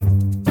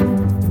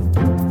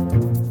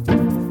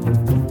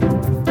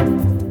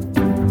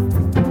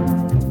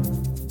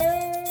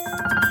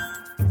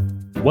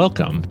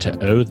Welcome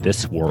to Oh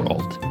This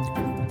World.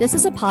 This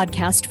is a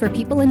podcast for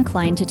people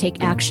inclined to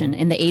take action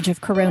in the age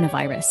of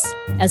coronavirus.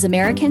 As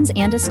Americans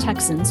and as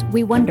Texans,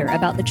 we wonder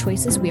about the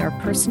choices we are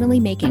personally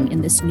making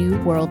in this new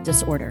world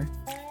disorder.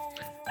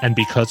 And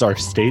because our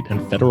state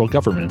and federal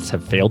governments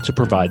have failed to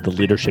provide the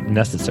leadership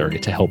necessary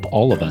to help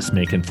all of us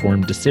make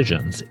informed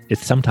decisions, it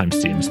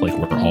sometimes seems like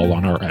we're all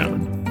on our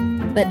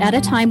own. But at a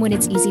time when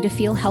it's easy to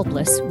feel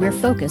helpless, we're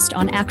focused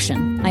on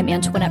action. I'm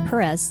Antoinette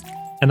Perez.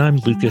 And I'm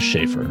Lucas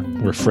Schaefer.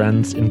 We're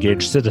friends,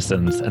 engaged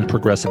citizens, and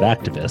progressive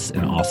activists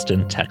in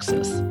Austin,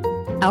 Texas.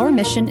 Our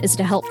mission is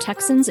to help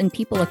Texans and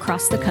people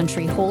across the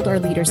country hold our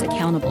leaders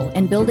accountable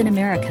and build an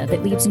America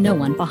that leaves no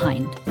one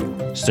behind.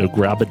 So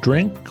grab a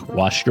drink,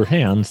 wash your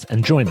hands,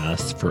 and join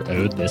us for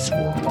Oh This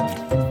World.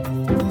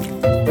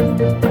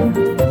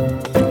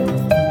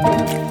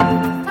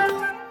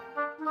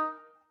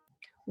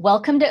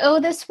 Welcome to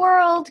Oh This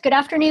World. Good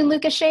afternoon,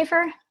 Lucas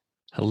Schaefer.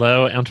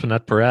 Hello,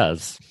 Antoinette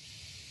Perez.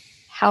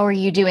 How are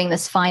you doing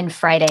this fine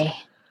Friday?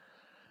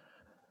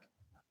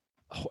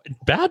 Oh,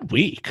 bad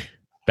week.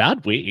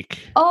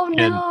 Oh,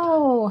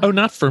 no.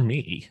 Not for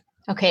me.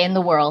 Okay, in the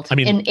world. I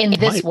mean, in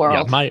this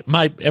world. Yeah,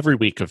 my every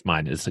week of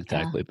mine is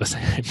exactly the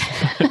same.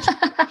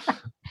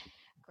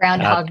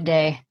 Groundhog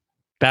Day.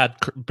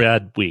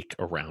 Bad week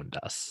around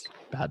us.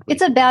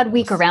 It's a bad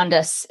week around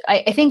us.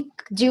 I think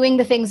doing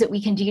the things that we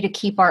can do to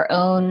keep our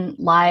own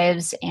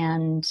lives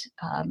and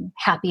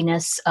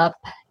happiness up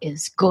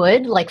is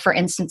good. Like, for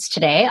instance,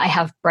 today I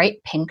have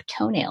bright pink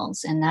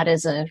toenails, and that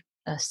is a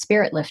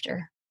spirit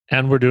lifter.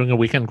 And we're doing a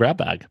weekend grab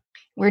bag.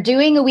 We're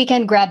doing a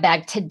weekend grab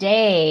bag.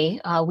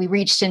 Today, we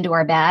reached into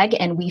our bag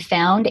and we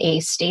found a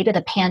State of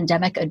the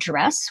Pandemic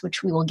address,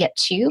 which we will get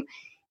to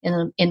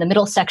in the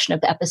middle section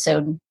of the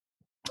episode.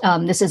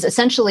 This is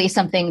essentially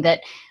something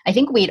that I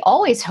think we'd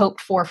always hoped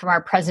for from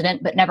our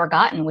president, but never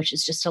gotten, which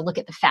is just to look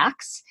at the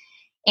facts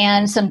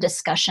and some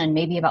discussion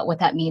maybe about what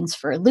that means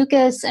for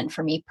Lucas and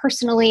for me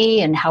personally,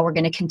 and how we're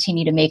going to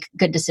continue to make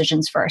good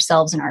decisions for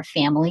ourselves and our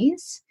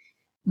families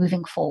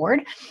moving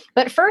forward.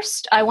 But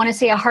first, I want to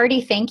say a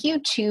hearty thank you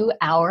to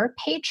our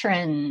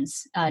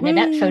patrons,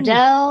 Nanette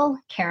Fodell,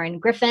 Karen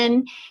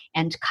Griffin,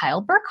 and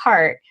Kyle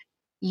Burkhart.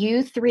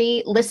 You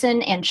three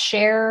listen and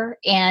share,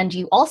 and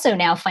you also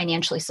now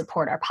financially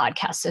support our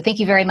podcast. So thank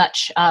you very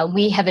much.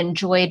 We have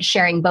enjoyed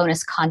sharing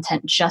bonus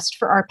content just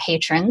for our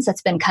patrons.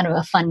 That's been kind of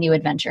a fun new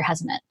adventure,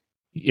 hasn't it?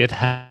 It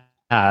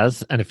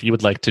has. And if you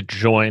would like to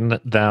join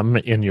them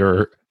in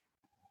your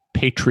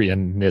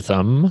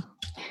Patreonism,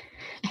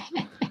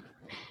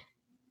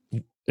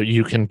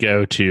 you can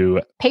go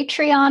to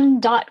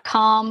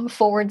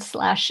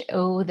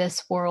patreon.com/Oh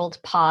This World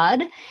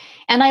Pod.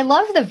 And I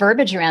love the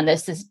verbiage around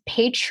this. Is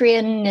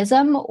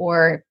Patreonism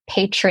or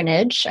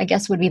patronage, I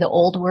guess, would be the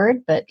old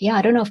word. But yeah,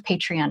 I don't know if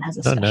Patreon has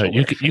a special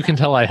word. You can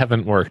tell I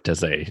haven't worked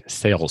as a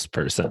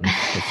salesperson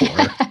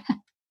before.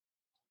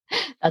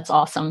 That's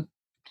awesome.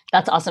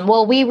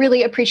 Well, we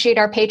really appreciate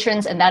our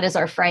patrons, and that is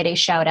our Friday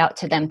shout out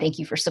to them. Thank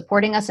you for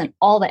supporting us in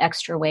all the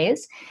extra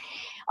ways.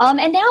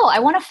 And now I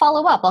want to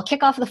follow up. I'll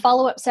kick off the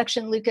follow-up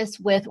section, Lucas,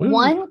 with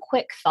one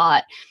quick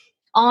thought.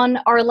 On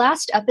our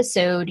last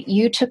episode,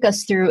 you took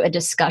us through a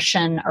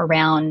discussion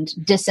around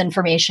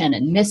disinformation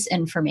and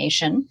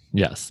misinformation.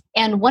 Yes.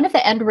 And one of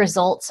the end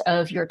results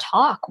of your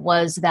talk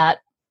was that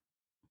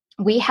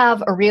we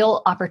have a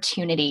real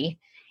opportunity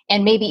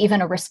and maybe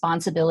even a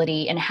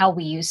responsibility in how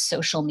we use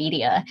social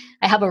media.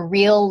 I have a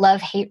real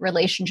love-hate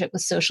relationship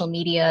with social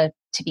media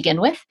to begin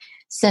with.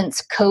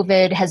 Since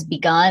COVID has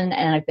begun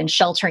and I've been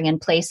sheltering in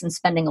place and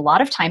spending a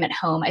lot of time at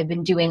home, I've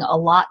been doing a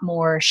lot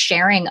more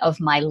sharing of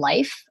my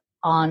life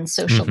on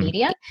social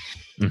media.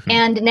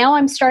 And now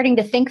I'm starting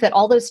to think that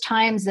all those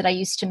times that I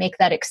used to make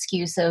that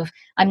excuse of,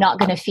 I'm not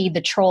going to feed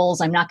the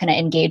trolls, I'm not going to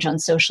engage on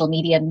social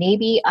media,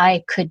 maybe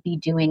I could be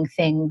doing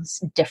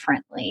things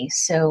differently.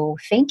 So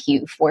thank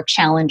you for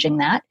challenging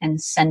that and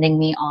sending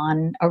me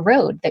on a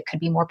road that could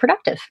be more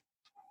productive.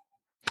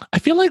 I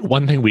feel like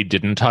one thing we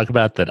didn't talk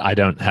about that I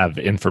don't have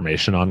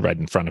information on right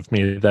in front of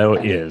me, though,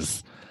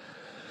 is,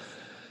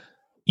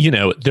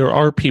 there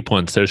are people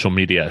on social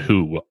media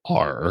who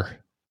are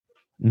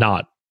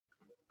not,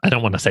 I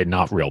don't want to say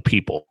not real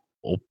people,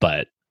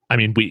 but I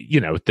mean,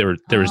 there's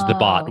the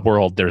bot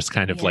world, there's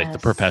kind of like the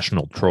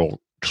professional troll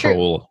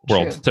world.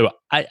 True. So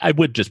I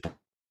would just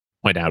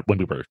point out, when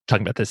we were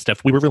talking about this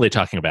stuff, we were really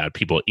talking about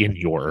people in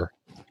your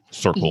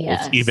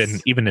circles,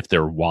 even if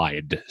they're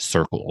wide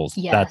circles.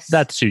 Yes.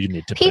 That's who you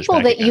need to people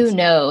push back that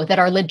against. That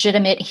are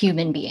legitimate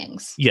human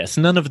beings. Yes,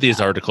 none of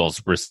these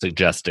articles were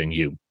suggesting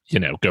you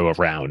go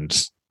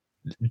around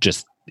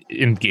just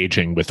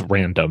engaging with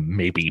random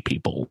maybe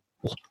people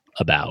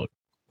about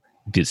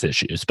these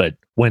issues. But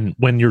when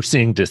you're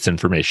seeing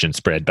disinformation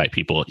spread by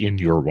people in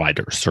your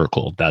wider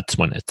circle, that's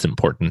when it's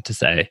important to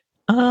say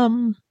a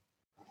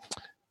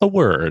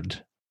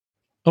word,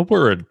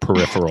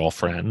 peripheral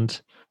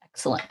friend.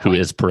 Excellent point. Who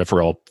is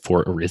peripheral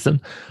for a reason.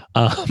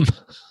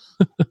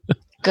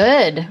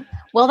 Good.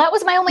 Well, that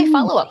was my only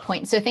follow-up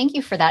point. So thank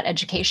you for that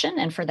education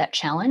and for that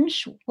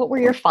challenge. What were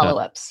your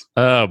follow-ups?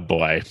 Oh,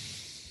 boy.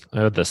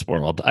 Oh, this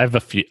world. I have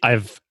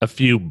a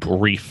few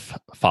brief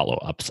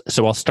follow-ups.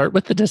 So I'll start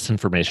with the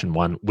disinformation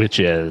one, which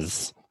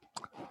is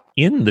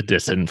in the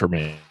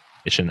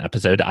disinformation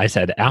episode, I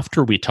said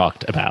after we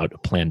talked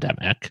about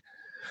pandemic,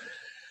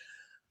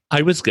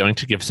 I was going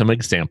to give some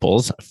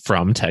examples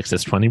from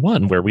Texas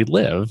 21, where we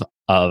live,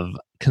 of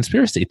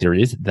conspiracy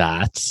theories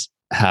that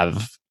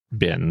have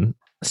been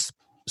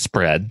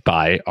spread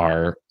by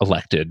our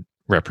elected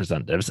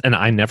representatives. And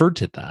I never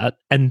did that.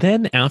 And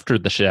then after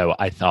the show,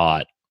 I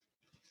thought,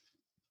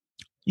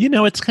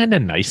 it's kind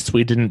of nice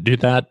we didn't do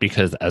that,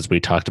 because as we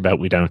talked about,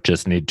 we don't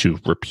just need to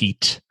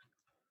repeat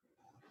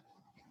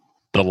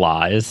the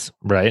lies,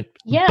 right?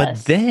 Yes.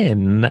 But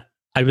then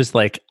I was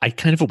like, I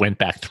kind of went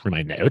back through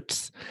my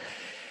notes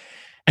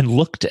and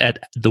looked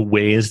at the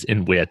ways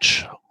in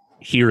which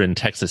here in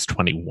Texas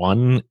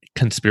 21,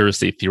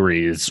 conspiracy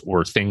theories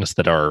or things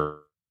that are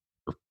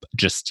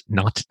just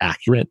not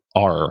accurate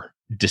are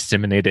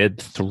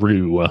disseminated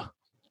through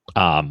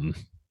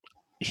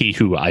he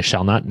who I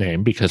shall not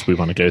name, because we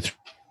want to go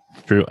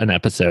through an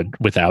episode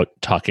without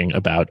talking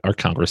about our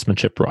Congressman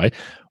Chip Roy.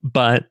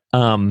 But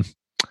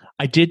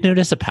I did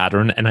notice a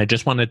pattern, and I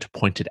just wanted to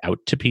point it out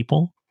to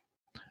people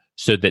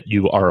so that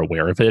you are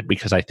aware of it,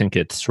 because I think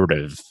it's sort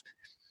of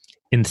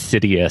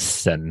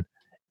insidious and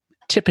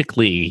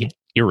typically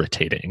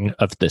irritating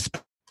of this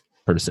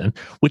person,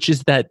 which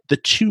is that the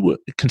two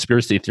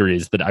conspiracy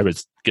theories that I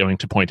was going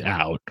to point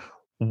out,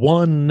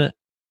 one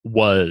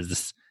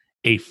was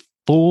a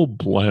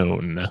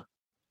full-blown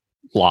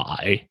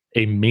lie,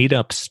 a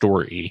made-up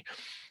story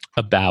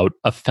about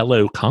a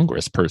fellow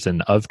congressperson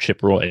of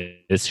Chip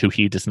Roy's, who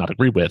he does not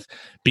agree with,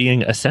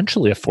 being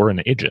essentially a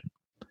foreign agent.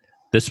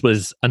 This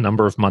was a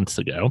number of months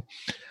ago.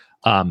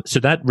 So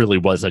that really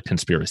was a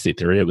conspiracy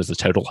theory. It was a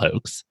total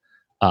hoax.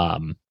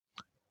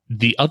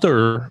 The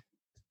other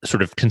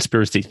sort of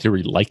conspiracy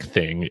theory-like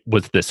thing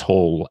was this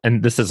whole,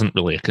 and this isn't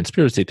really a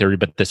conspiracy theory,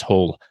 but this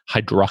whole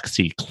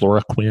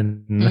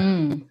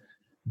hydroxychloroquine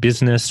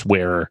business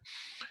where,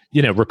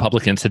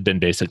 Republicans had been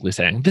basically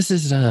saying, this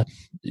is going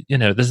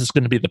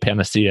to be the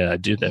panacea,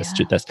 do this,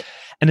 do this.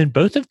 And in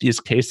both of these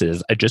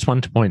cases, I just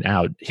wanted to point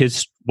out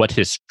what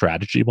his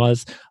strategy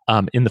was.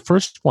 In the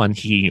first one,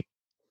 he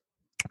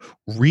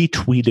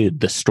retweeted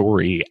the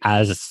story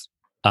as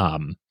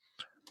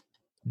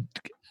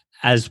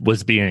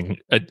was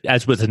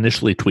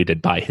initially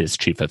tweeted by his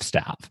chief of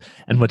staff.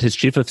 And what his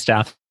chief of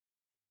staff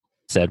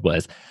said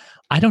was,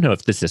 I don't know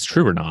if this is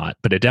true or not,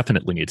 but it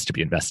definitely needs to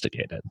be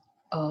investigated.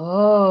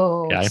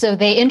 Oh, okay. So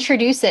they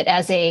introduce it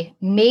as a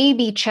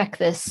maybe check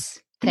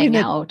this thing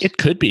out. It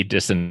could be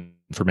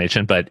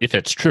disinformation, but if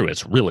it's true,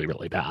 it's really,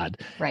 really bad.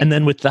 Right. And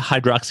then with the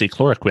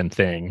hydroxychloroquine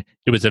thing,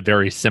 it was a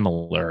very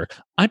similar,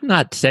 I'm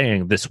not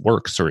saying this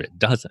works or it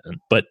doesn't,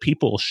 but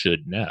people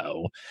should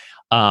know.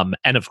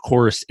 And of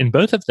course, in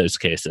both of those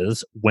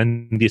cases,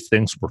 when these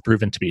things were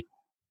proven to be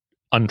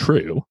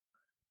untrue,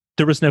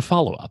 there was no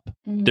follow-up.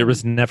 There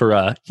was never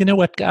a, you know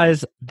what,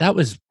 guys, that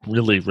was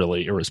really,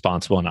 really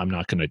irresponsible, and I'm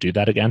not going to do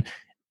that again.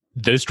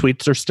 Those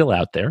tweets are still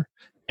out there.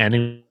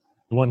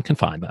 Anyone can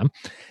find them.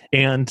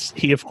 And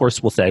he, of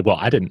course, will say, well,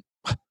 I didn't,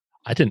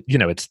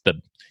 it's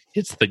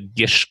the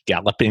gish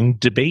galloping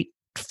debate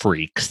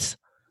freaks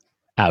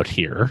out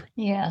here.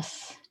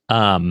 Yes.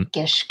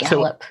 Gish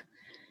gallop. So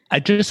I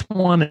just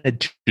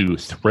wanted to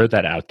throw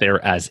that out there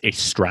as a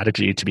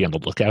strategy to be on the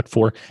lookout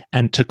for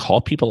and to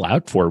call people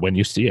out for when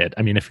you see it.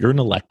 I mean, if you're an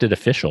elected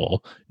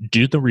official,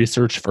 do the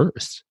research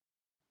first.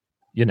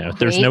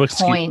 There's no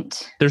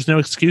excuse. There's no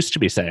excuse to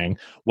be saying,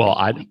 well,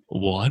 I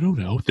don't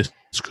know. This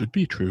could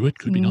be true. It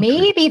could be not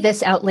maybe true.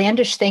 This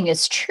outlandish thing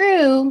is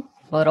true,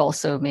 but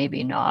also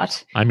maybe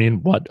not. I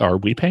mean, what are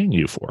we paying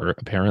you for?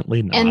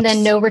 Apparently not. And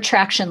then no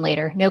retraction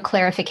later, no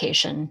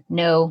clarification,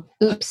 no,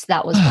 oops,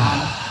 that was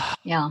wrong.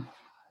 Yeah.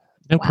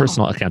 No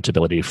personal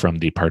accountability from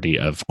the party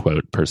of,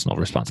 quote, personal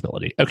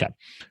responsibility. Okay.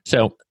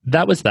 So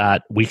that was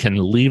that. We can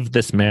leave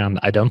this man.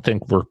 I don't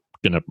think we're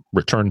going to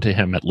return to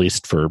him, at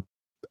least for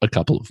a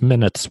couple of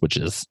minutes, which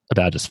is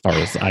about as far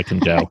as I can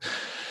go.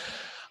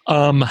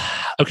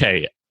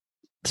 Okay.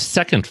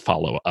 Second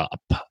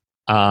follow-up.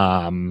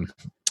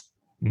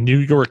 New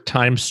York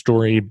Times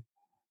story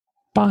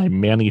by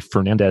Manny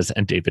Fernandez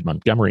and David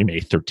Montgomery, May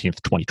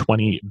 13th,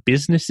 2020.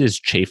 Businesses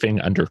chafing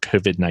under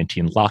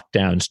COVID-19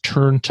 lockdowns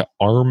turn to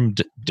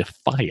armed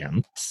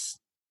defiance.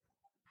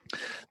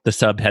 The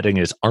subheading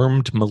is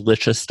Armed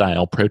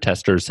Militia-Style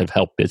Protesters Have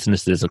Helped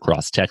Businesses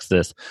Across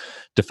Texas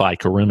Defy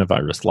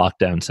Coronavirus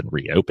Lockdowns and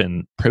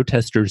Reopen.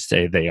 Protesters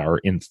say they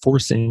are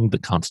enforcing the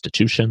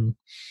Constitution.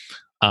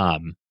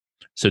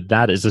 So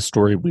that is a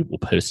story we will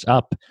post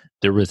up.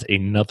 There was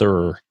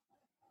another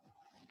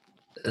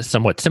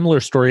somewhat similar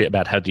story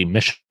about how the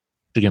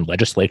Michigan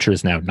legislature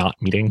is now not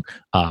meeting,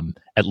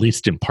 at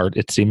least in part,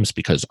 it seems,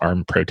 because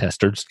armed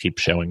protesters keep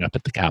showing up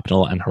at the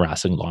Capitol and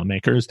harassing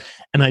lawmakers.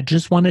 And I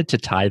just wanted to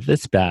tie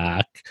this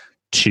back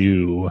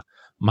to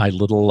my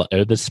little,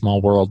 oh, this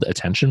small world,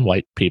 attention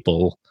white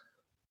people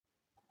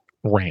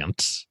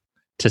rant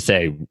to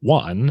say,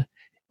 one,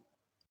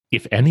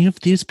 if any of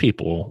these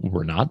people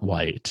were not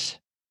white,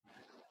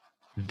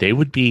 they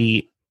would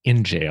be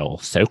in jail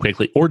so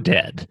quickly, or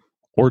dead.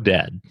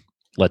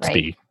 Let's Right.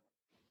 be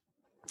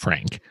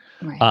frank.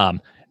 Right.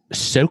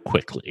 So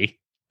quickly.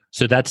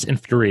 So that's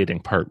infuriating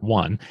part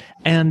one.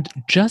 And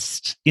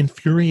just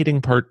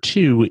infuriating part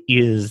two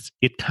is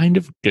it kind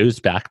of goes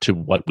back to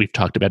what we've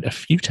talked about a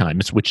few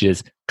times, which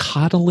is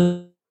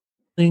coddling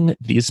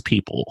these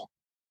people.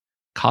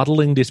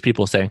 Coddling these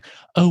people saying,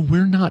 oh,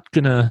 we're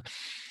going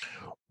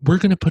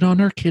to put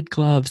on our kid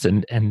gloves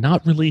and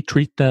not really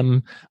treat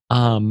them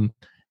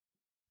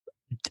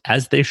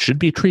as they should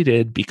be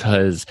treated,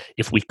 because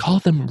if we call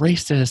them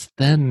racist,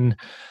 then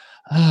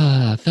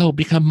they'll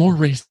become more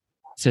racist.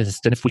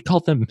 And if we call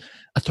them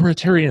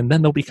authoritarian,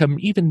 then they'll become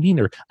even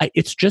meaner.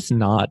 It's just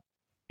not,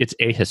 it's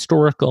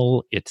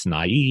ahistorical, it's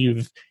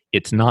naive,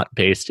 it's not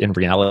based in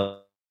reality.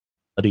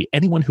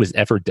 Anyone who has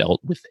ever dealt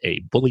with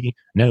a bully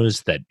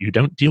knows that you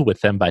don't deal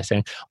with them by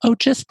saying, oh,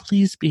 just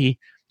please be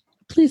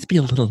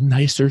a little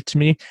nicer to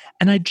me.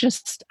 And I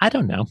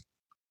don't know.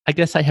 I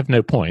guess I have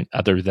no point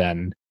other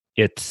than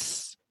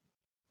it's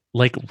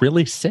like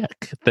really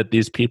sick that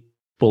these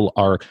people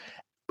are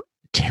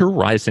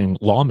terrorizing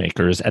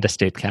lawmakers at a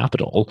state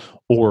capitol,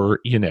 or,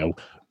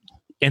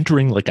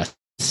 entering like a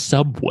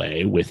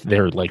subway with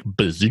their like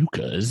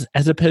bazookas,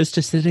 as opposed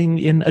to sitting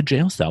in a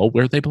jail cell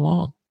where they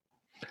belong.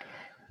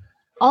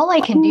 All I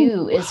can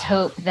do is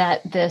hope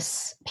that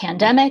this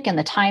pandemic and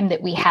the time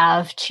that we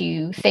have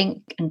to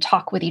think and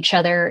talk with each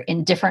other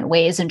in different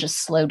ways and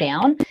just slow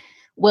down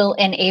will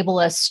enable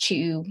us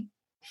to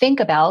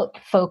think about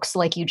folks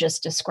like you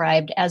just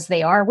described as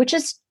they are, which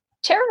is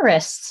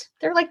terrorists.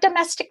 They're like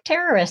domestic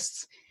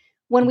terrorists.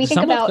 When we think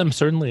Some about of them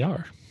certainly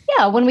are.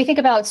 Yeah, when we think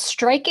about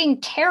striking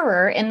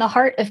terror in the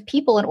heart of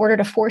people in order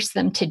to force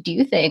them to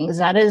do things,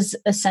 that is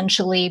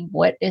essentially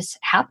what is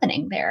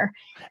happening there.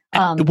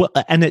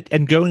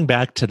 And going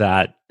back to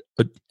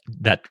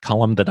that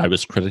column that I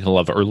was critical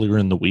of earlier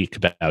in the week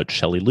about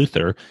Shelley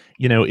Luther,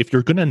 if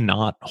you're going to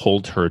not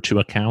hold her to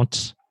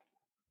account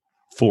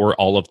for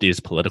all of these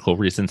political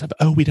reasons of,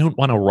 oh, we don't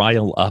want to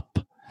rile up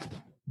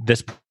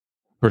this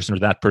person or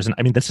that person.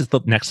 I mean, this is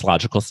the next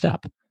logical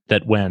step,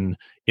 that when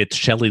it's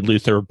Shelley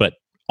Luther, but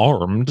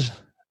armed,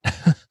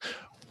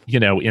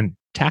 in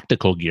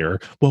tactical gear,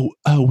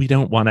 we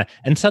don't want to,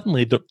 and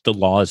suddenly the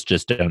laws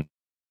just don't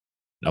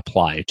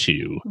apply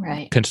to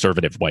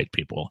conservative white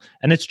people.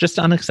 And it's just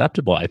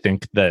unacceptable. I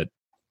think that,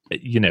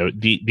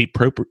 the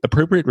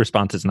appropriate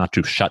response is not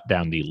to shut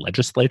down the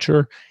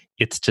legislature.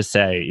 It's to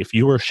say, if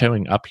you are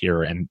showing up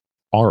here and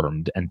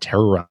armed and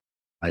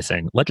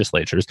terrorizing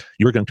legislatures,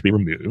 you're going to be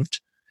removed.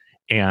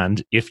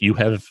 And if you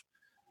have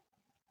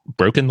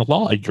broken the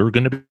law, you're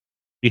going to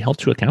be held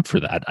to account for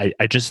that.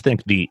 I just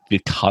think the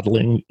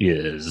coddling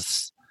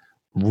is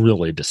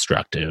really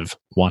destructive.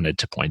 Wanted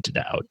to point it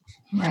out.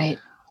 Right.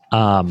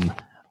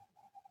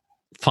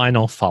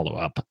 Final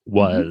follow-up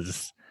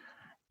was,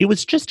 it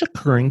was just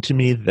occurring to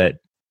me that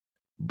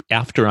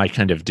after I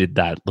kind of did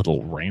that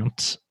little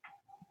rant,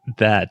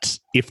 that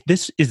if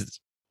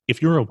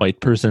you're a white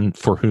person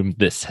for whom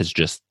this has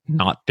just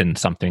not been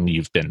something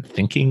you've been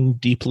thinking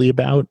deeply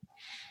about,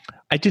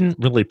 I didn't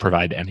really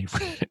provide any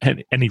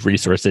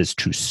resources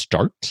to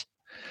start.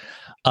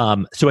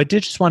 So I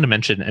did just want to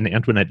mention, and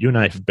Antoinette, you and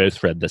I have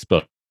both read this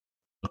book,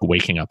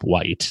 Waking Up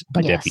White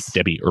by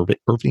Debbie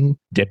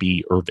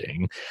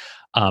Irving.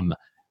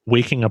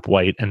 Waking Up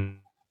White and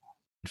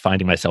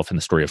Finding Myself in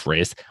the Story of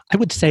Race. I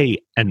would say,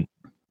 and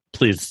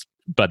please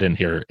butt in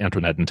here,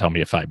 Antoinette, and tell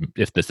me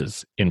if this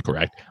is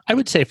incorrect. I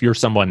would say if you're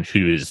someone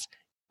who's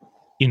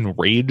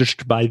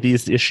enraged by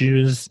these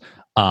issues,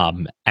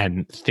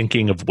 and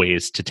thinking of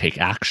ways to take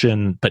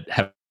action, but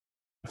have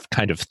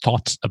kind of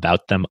thoughts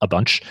about them a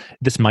bunch,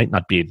 this might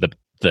not be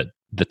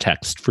the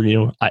text for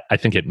you. I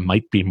think it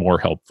might be more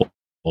helpful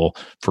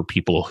for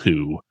people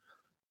who,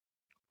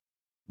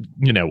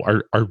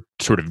 are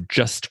sort of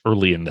just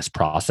early in this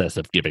process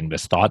of giving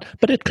this thought,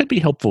 but it could be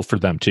helpful for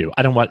them too.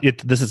 I don't want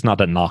it. This is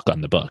not a knock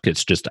on the book.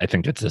 It's just, I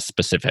think it's a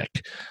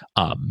specific,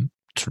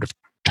 sort of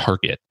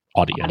target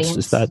audience.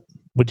 Is that,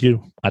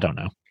 I don't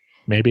know,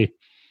 maybe.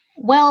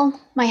 Well,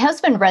 my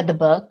husband read the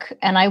book,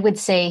 and I would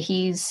say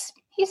he's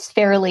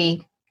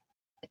fairly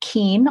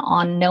keen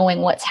on knowing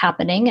what's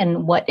happening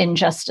and what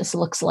injustice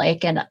looks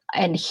like,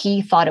 and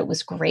he thought it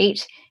was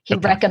great. He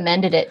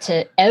recommended it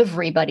to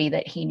everybody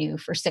that he knew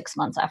for 6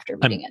 months after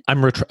reading it.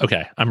 I'm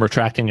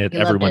retracting it.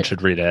 Everyone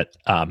should read it.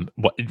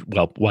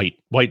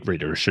 White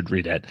readers should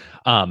read it.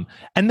 And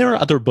there are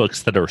other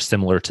books that are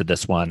similar to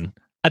this one.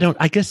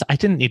 I guess I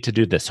didn't need to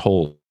do this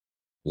whole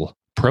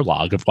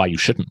prologue of why you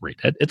shouldn't read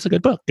it. It's a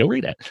good book. Go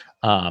read it.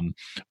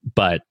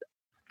 But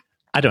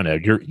I don't know.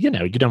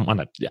 You don't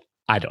want to.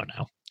 I don't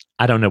know.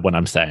 I don't know what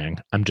I'm saying.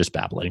 I'm just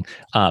babbling.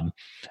 I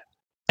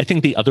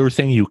think the other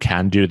thing you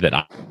can do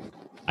that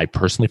I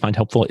personally find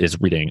helpful is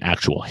reading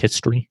actual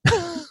history,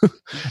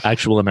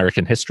 actual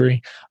American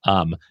history,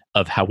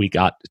 of how we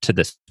got to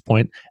this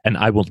point. And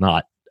I will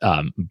not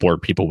bore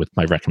people with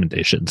my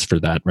recommendations for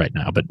that right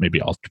now, but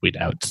maybe I'll tweet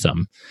out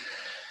some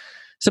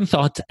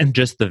thoughts. And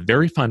just the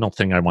very final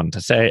thing I wanted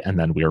to say, and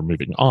then we are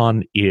moving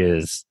on,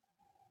 is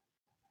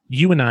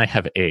you and I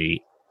have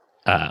a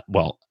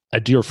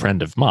dear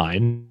friend of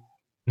mine.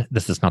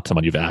 This is not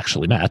someone you've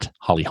actually met,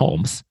 Holly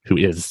Holmes, who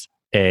is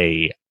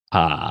a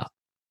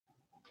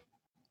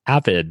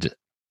avid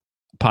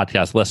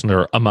podcast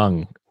listener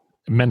among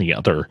many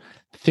other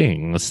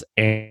things,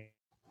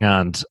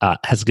 and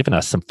has given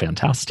us some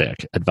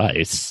fantastic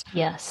advice.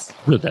 Yes.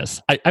 Through this.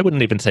 I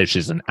wouldn't even say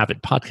she's an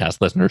avid podcast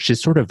listener.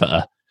 She's sort of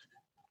a,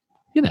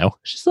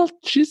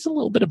 she's a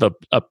little bit of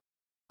a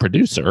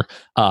producer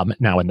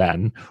now and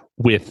then,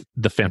 with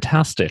the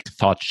fantastic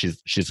thoughts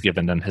she's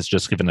given, and has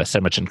just given us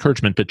so much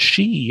encouragement. But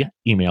she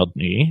emailed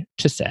me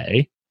to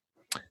say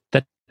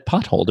that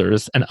pot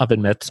holders and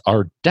oven mitts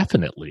are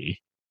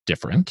definitely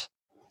different.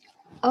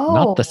 Oh,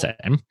 not the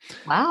same.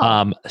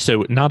 Wow.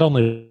 So not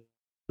only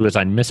was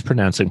I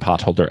mispronouncing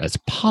potholder as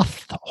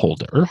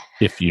potholder,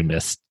 if you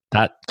missed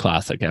that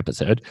classic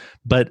episode,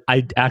 but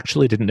I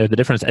actually didn't know the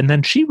difference. And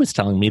then she was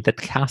telling me that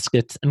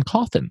caskets and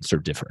coffins are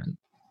different.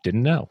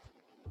 Didn't know.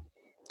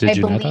 Did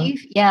you know that?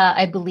 Yeah,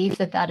 I believe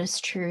that is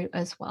true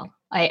as well.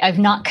 I've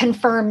not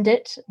confirmed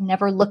it,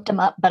 never looked them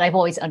up, but I've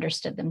always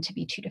understood them to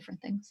be two different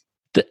things.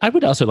 I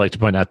would also like to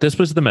point out, this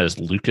was the most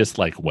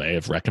Lucas-like way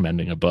of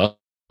recommending a book.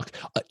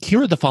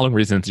 Here are the following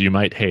reasons you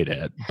might hate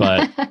it,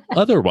 but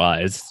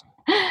otherwise,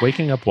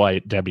 Waking Up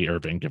White, Debbie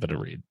Irving, give it a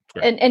read.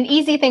 An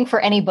easy thing for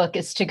any book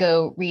is to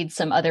go read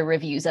some other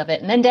reviews of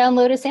it and then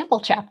download a sample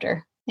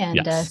chapter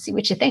and see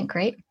what you think,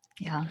 right?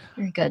 Yeah,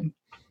 very good.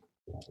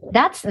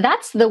 That's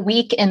the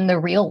week in the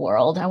real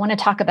world. I want to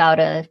talk about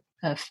a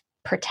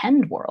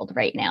pretend world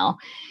right now.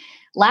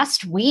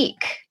 Last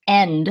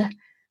weekend,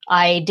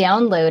 I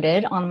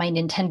downloaded on my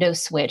Nintendo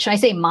Switch. And I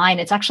say mine,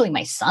 it's actually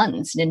my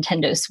son's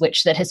Nintendo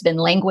Switch that has been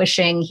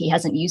languishing. He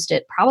hasn't used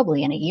it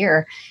probably in a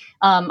year.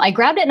 I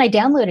grabbed it and I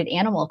downloaded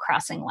Animal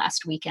Crossing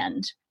last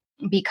weekend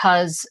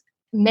because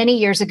many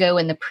years ago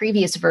in the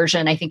previous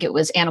version, I think it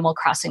was Animal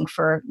Crossing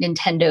for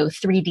Nintendo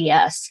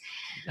 3DS.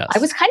 Yes. I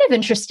was kind of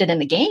interested in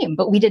the game,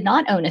 but we did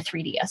not own a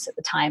 3DS at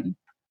the time.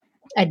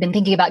 I'd been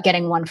thinking about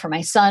getting one for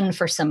my son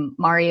for some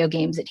Mario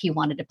games that he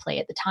wanted to play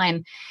at the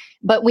time,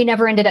 but we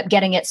never ended up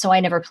getting it. So I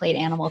never played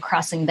Animal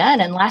Crossing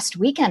then. And last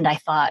weekend I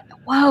thought,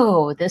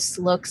 whoa, this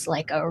looks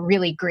like a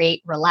really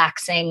great,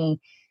 relaxing,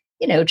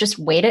 just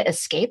way to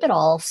escape it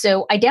all.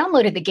 So I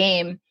downloaded the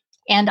game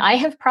and I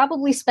have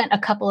probably spent a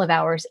couple of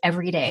hours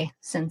every day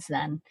since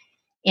then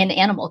in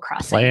Animal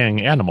Crossing.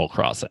 Playing Animal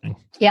Crossing.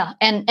 Yeah.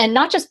 And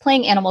not just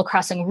playing Animal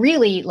Crossing,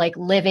 really like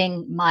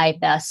living my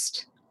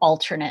best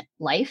alternate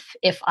life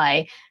if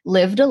I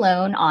lived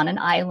alone on an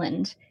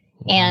island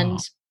and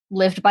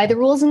lived by the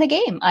rules in the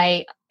game.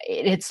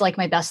 It's like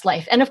my best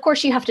life. And of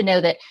course you have to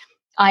know that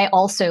I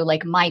also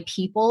like my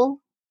people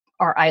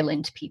are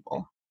island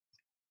people.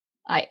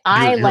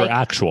 I like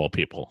actual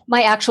people.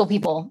 My actual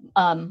people.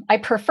 I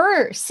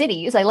prefer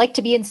cities. I like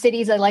to be in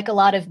cities. I like a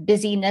lot of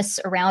busyness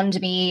around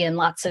me and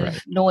lots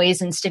of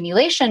noise and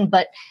stimulation.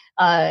 But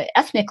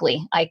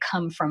ethnically, I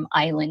come from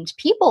island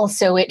people.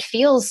 So it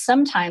feels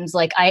sometimes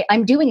like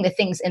I'm doing the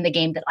things in the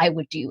game that I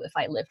would do if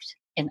I lived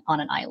on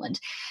an island.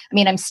 I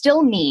mean, I'm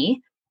still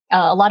me.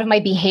 A lot of my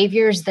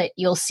behaviors that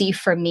you'll see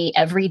from me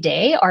every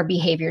day are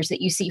behaviors that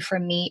you see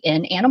from me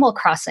in Animal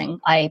Crossing.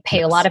 I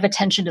pay a lot of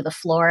attention to the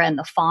flora and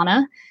the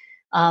fauna.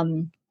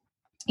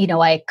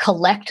 I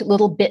collect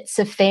little bits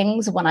of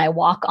things when I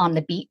walk on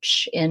the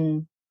beach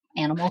in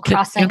Animal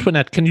Crossing.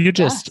 Antoinette, can you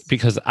just,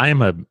 because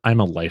I'm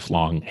a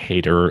lifelong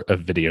hater of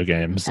video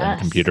games and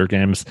computer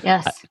games.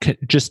 Yes.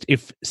 Just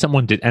if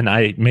someone did, and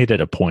I made it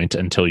a point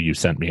until you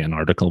sent me an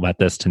article about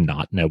this to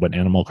not know what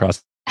Animal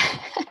Crossing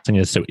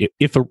is. So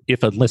if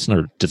a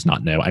listener does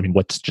not know, I mean,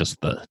 what's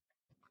just the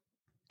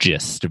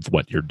gist of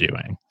what you're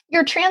doing?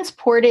 You're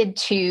transported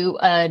to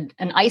an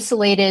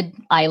isolated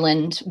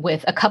island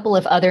with a couple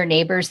of other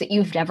neighbors that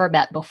you've never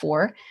met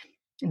before.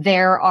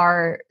 There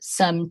are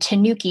some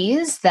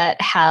Tanukis that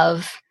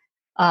have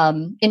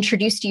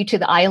introduced you to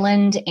the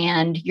island,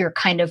 and you're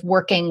kind of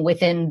working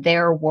within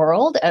their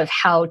world of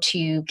how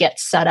to get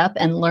set up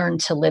and learn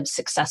to live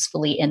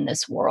successfully in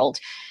this world.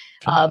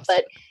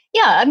 But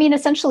yeah, I mean,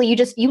 essentially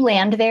you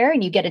land there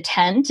and you get a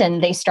tent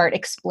and they start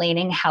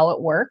explaining how it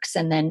works.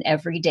 And then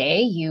every day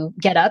you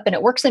get up and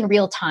it works in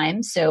real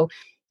time. So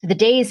the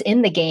days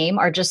in the game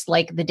are just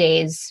like the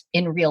days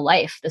in real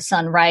life. The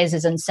sun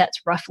rises and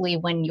sets roughly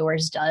when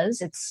yours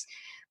does. It's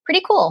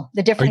pretty cool.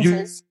 The difference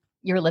is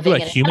you're living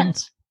in a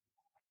tent.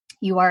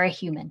 You are a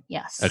human.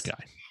 Yes. Okay.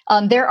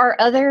 There are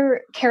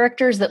other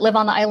characters that live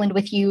on the island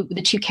with you.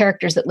 The two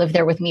characters that live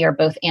there with me are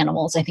both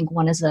animals. I think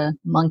one is a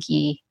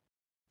monkey.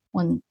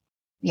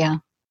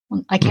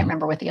 I can't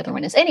remember what the other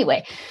one is.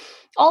 Anyway,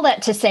 all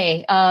that to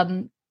say,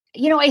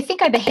 I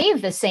think I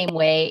behave the same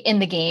way in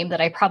the game that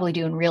I probably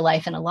do in real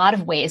life in a lot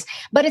of ways,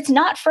 but it's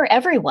not for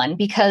everyone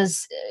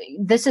because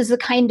this is the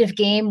kind of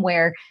game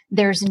where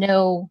there's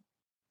no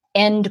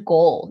end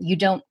goal. You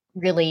don't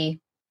really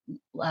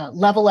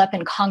level up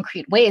in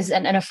concrete ways.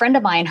 And a friend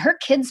of mine, her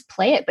kids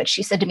play it, but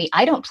she said to me,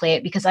 I don't play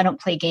it because I don't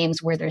play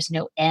games where there's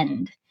no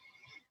end.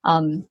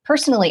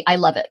 Personally, I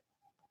love it.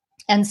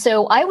 And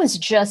so I was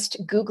just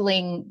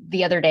Googling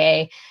the other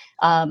day,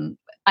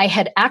 I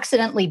had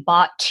accidentally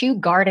bought 2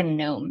 garden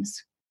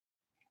gnomes.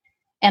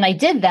 And I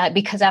did that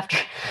because after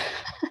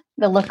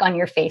the look on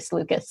your face,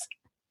 Lucas.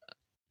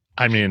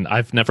 I mean,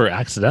 I've never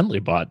accidentally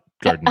bought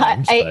garden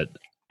gnomes, but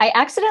I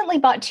accidentally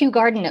bought 2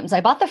 garden gnomes.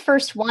 I bought the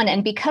first one,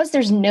 and because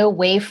there's no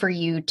way for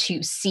you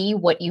to see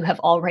what you have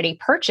already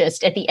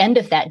purchased, at the end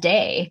of that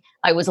day,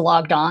 I was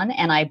logged on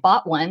and I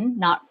bought one,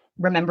 not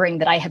remembering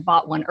that I had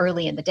bought one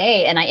early in the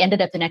day, and I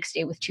ended up the next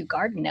day with 2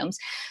 garden gnomes.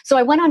 So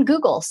I went on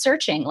Google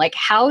searching, like,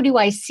 how do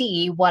I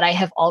see what I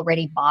have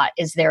already bought?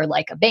 Is there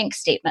like a bank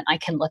statement I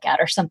can look at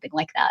or something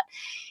like that?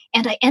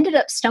 And I ended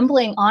up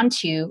stumbling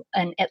onto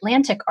an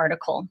Atlantic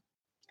article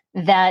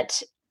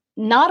that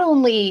not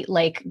only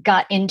like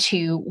got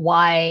into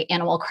why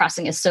Animal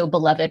Crossing is so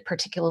beloved,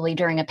 particularly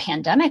during a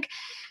pandemic,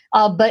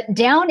 but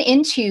down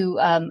into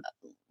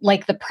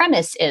like the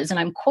premise is, and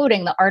I'm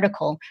quoting the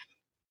article,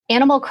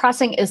 Animal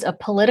Crossing is a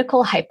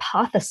political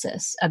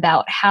hypothesis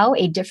about how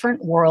a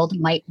different world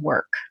might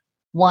work,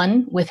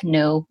 one with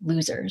no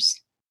losers.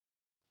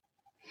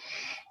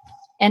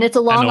 And it's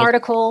a long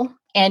article,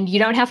 and you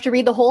don't have to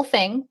read the whole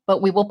thing,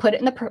 but we will put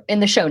it in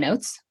the show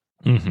notes.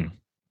 Mm-hmm.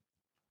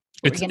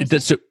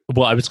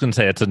 Well, I was going to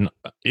say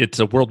it's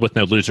a world with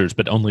no losers,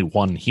 but only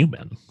one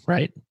human,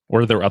 right?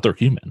 Or are there other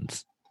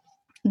humans?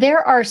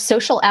 There are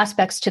social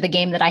aspects to the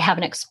game that I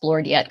haven't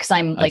explored yet because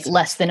I'm like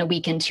less than a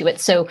week into it.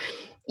 So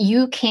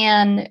you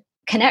can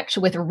connect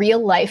with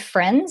real life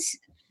friends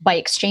by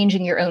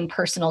exchanging your own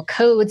personal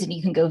codes, and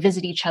you can go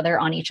visit each other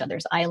on each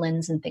other's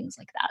islands and things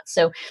like that.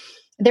 So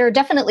there are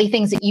definitely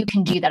things that you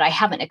can do that I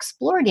haven't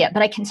explored yet,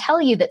 but I can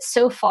tell you that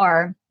so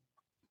far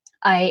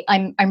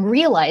I'm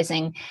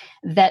realizing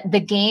that the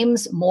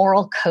game's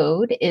moral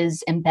code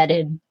is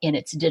embedded in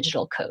its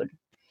digital code.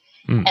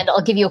 And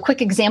I'll give you a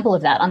quick example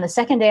of that. On the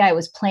second day I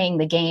was playing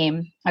the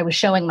game, I was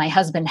showing my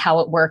husband how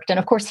it worked. And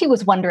of course, he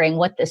was wondering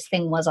what this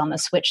thing was on the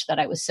Switch that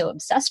I was so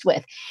obsessed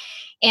with.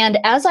 And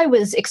as I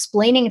was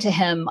explaining to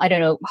him, I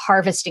don't know,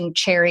 harvesting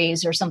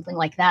cherries or something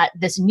like that,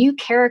 this new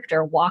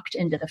character walked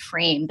into the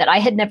frame that I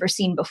had never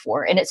seen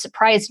before. And it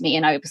surprised me,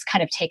 and I was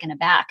kind of taken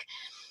aback.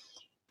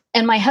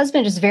 And my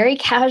husband just very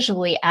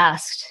casually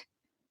asked,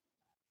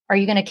 "Are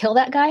you going to kill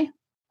that guy?"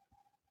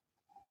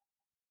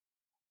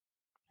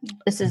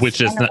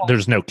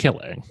 There's no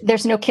killing.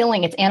 There's no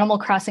killing. It's Animal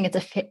Crossing. It's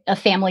a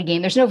family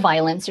game. There's no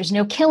violence. There's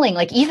no killing.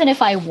 Like, even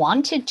if I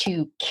wanted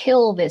to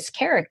kill this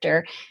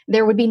character,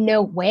 there would be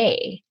no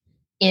way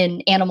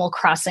in Animal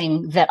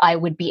Crossing that I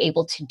would be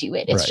able to do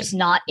it. It's just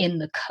not in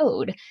the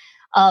code.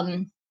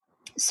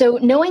 So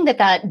knowing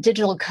that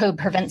digital code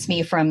prevents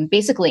me from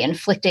basically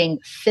inflicting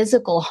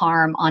physical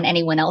harm on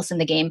anyone else in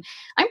the game,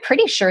 I'm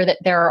pretty sure that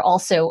there are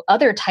also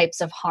other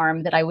types of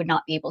harm that I would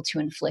not be able to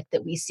inflict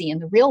that we see in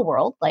the real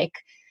world, like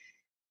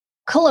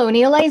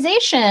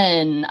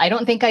colonialization. I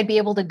don't think I'd be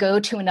able to go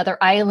to another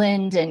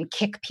island and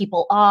kick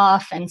people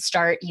off and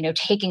start,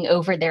 taking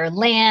over their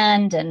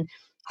land and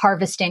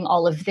harvesting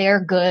all of their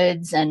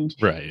goods and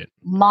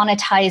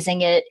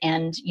monetizing it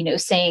and,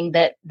 saying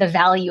that the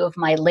value of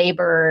my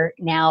labor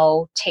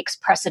now takes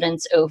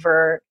precedence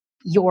over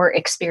your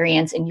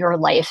experience in your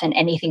life and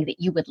anything that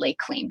you would lay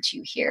claim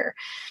to here.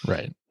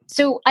 Right.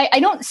 So I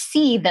don't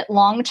see that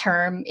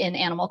long-term in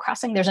Animal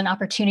Crossing, there's an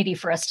opportunity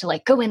for us to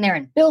like go in there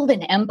and build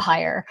an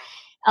empire.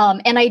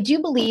 And I do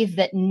believe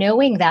that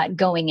knowing that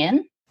going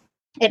in,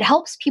 it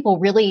helps people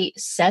really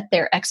set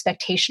their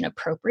expectation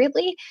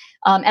appropriately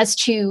as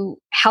to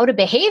how to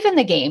behave in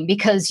the game,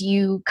 because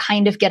you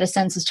kind of get a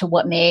sense as to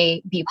what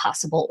may be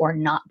possible or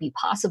not be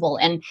possible.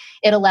 And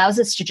it allows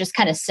us to just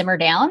kind of simmer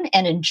down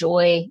and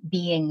enjoy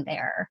being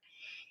there.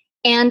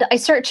 And I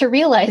start to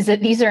realize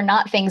that these are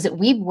not things that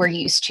we were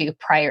used to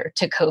prior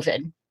to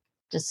COVID.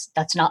 Just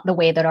that's not the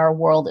way that our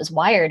world is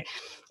wired.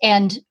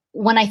 And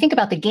when I think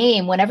about the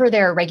game, whenever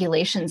there are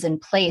regulations in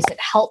place,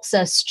 it helps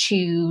us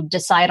to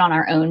decide on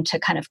our own to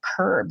kind of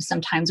curb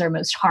sometimes our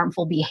most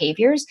harmful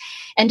behaviors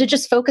and to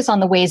just focus on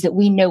the ways that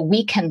we know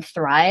we can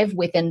thrive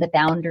within the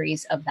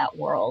boundaries of that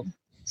world.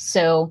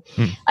 So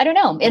I don't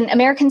know. In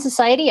American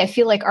society, I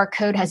feel like our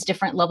code has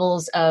different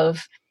levels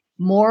of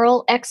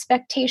moral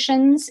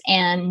expectations,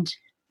 and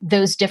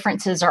those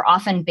differences are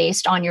often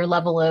based on your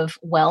level of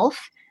wealth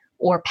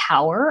or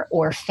power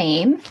or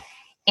fame.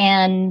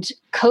 And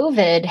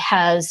COVID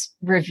has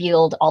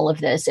revealed all of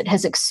this. It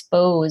has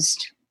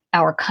exposed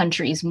our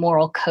country's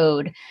moral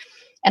code.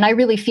 And I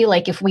really feel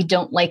like if we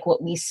don't like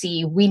what we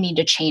see, we need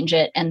to change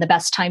it. And the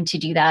best time to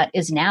do that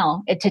is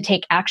now, to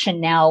take action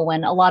now,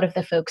 when a lot of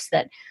the folks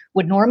that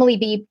would normally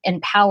be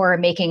in power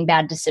making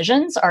bad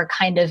decisions are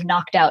kind of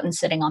knocked out and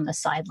sitting on the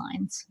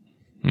sidelines.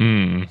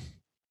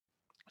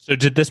 So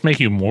did this make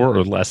you more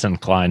or less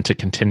inclined to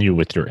continue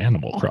with your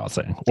Animal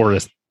Crossing? Or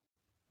is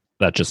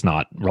that just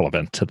not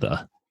relevant to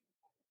the...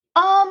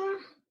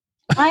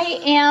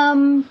 I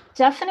am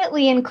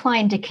definitely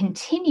inclined to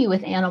continue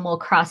with Animal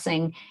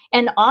Crossing.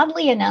 And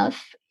oddly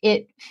enough,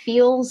 it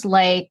feels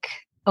like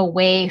a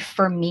way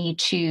for me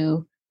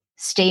to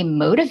stay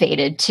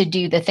motivated to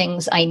do the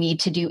things I need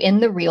to do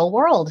in the real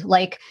world.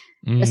 Like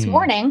this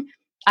morning,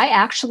 I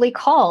actually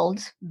called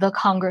the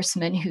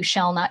congressman who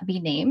shall not be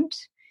named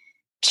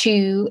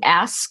to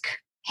ask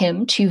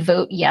him to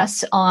vote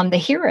yes on the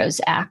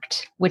HEROES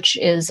Act, which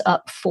is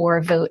up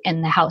for vote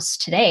in the House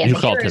today. And you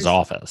called his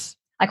office.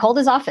 I called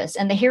his office.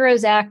 And the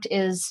HEROES Act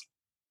is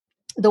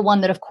the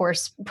one that, of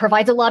course,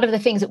 provides a lot of the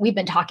things that we've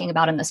been talking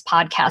about in this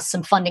podcast,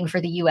 some funding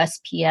for the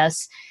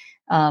USPS,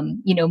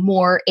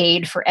 more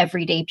aid for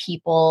everyday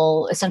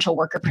people, essential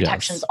worker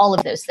protections, all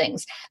of those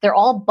things. They're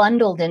all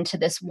bundled into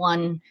this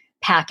one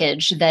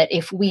package that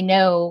if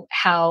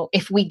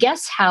we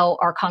guess how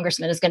our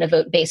congressman is going to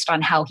vote based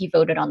on how he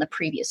voted on the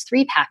previous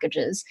 3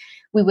 packages,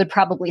 we would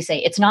probably say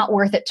it's not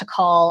worth it to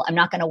call. I'm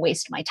not going to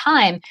waste my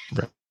time.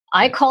 Right.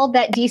 I called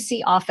that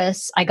DC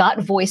office. I got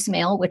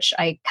voicemail, which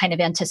I kind of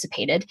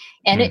anticipated,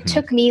 and it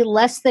took me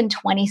less than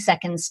 20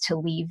 seconds to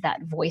leave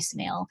that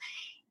voicemail.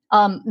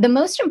 The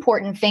most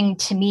important thing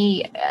to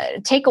me,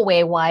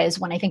 takeaway wise,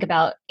 when I think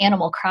about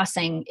Animal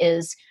Crossing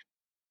is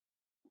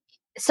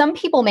some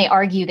people may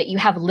argue that you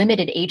have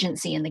limited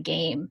agency in the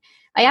game.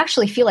 I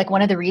actually feel like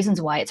one of the reasons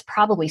why it's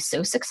probably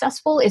so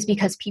successful is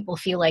because people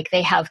feel like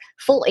they have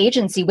full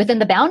agency within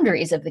the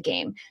boundaries of the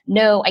game.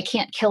 No, I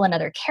can't kill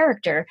another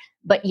character,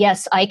 but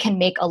yes, I can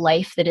make a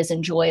life that is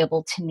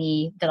enjoyable to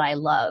me, that I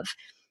love.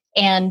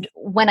 And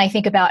when I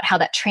think about how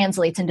that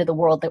translates into the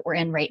world that we're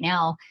in right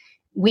now,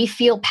 we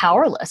feel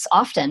powerless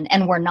often,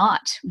 and we're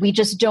not. We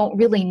just don't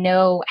really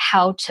know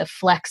how to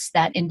flex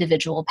that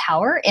individual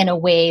power in a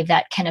way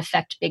that can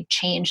affect big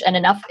change. And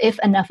if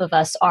enough of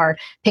us are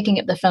picking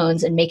up the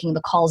phones and making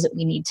the calls that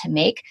we need to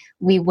make,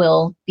 we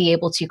will be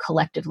able to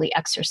collectively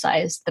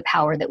exercise the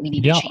power that we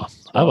need to change.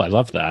 Oh, I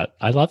love that.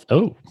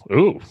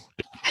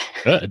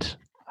 Good.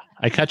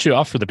 I cut you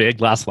off for the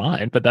big last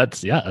line, but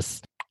that's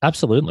yes,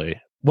 absolutely.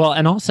 Well,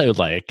 and also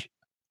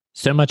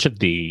so much of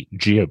the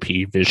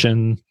GOP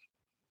vision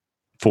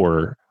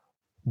for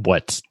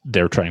what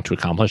they're trying to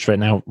accomplish right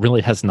now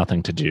really has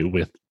nothing to do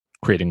with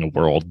creating a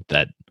world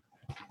that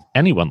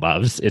anyone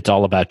loves. It's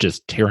all about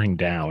just tearing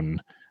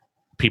down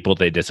people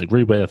they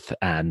disagree with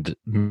and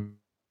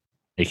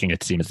making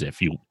it seem as if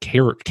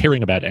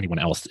caring about anyone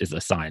else is a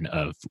sign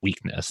of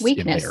weakness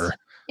in their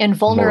and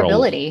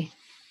vulnerability.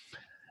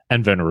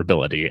 And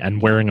vulnerability.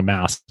 And wearing a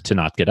mask to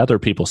not get other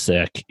people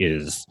sick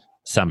is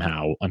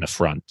somehow an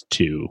affront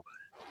to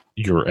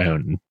your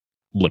own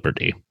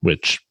liberty,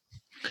 which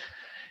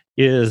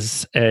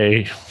is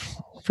a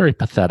very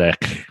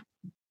pathetic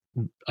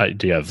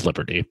idea of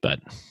liberty.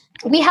 But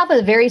we have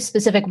a very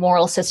specific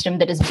moral system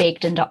that is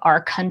baked into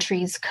our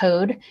country's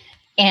code.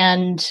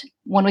 And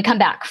when we come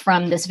back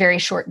from this very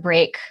short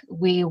break,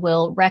 we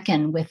will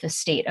reckon with the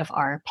state of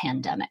our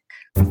pandemic.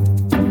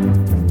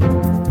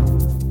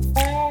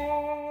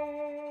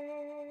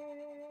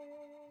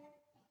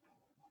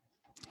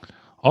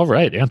 All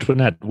right,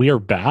 Antoinette, we are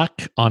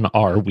back on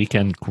our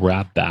weekend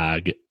grab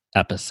bag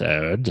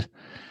episode.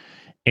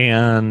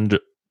 And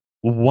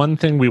one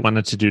thing we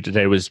wanted to do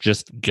today was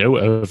just go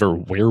over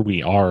where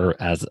we are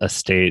as a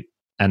state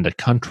and a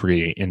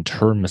country in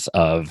terms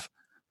of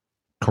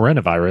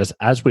coronavirus.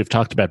 As we've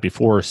talked about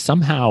before,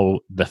 somehow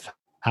the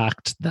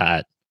fact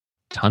that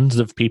tons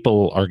of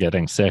people are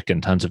getting sick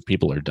and tons of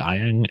people are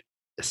dying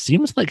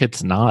seems like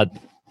it's not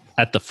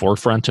at the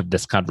forefront of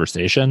this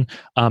conversation,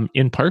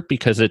 in part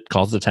because it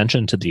calls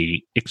attention to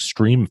the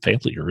extreme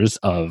failures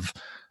of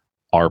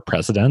our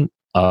president,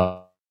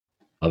 of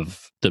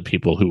the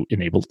people who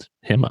enabled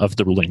him, of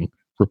the ruling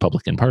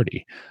Republican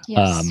Party.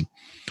 Yes.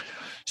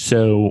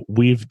 So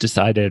we've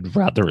decided,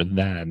 rather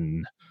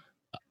than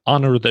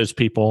honor those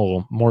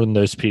people, mourn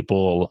those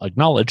people,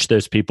 acknowledge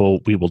those people,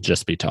 we will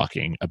just be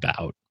talking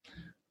about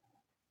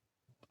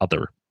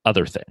other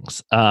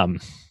things.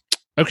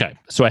 Okay,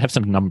 so I have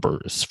some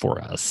numbers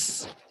for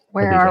us.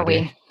 Where are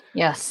we?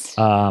 Yes.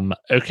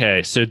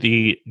 Okay, so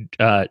the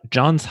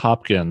Johns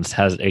Hopkins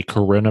has a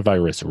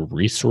coronavirus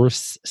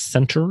resource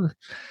center.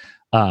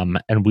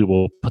 And we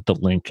will put the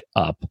link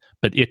up,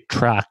 but it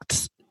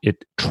tracks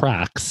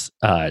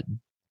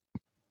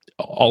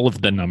all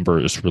of the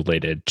numbers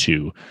related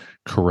to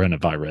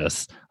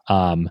coronavirus.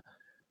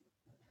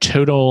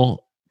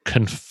 Total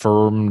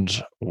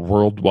confirmed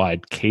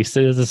worldwide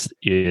cases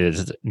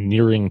is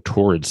nearing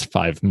towards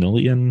 5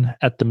 million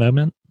at the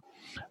moment.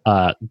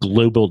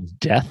 Global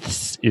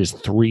deaths is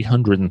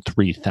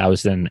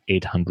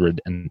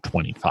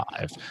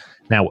 303,825.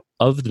 Now,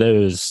 of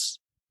those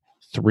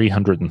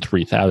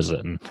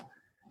 303,000,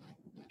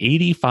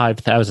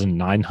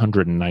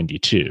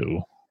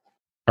 85,992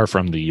 are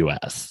from the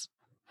US,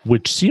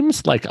 which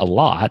seems like a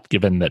lot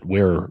given that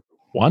we're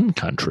one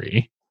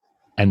country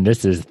and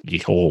this is the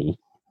whole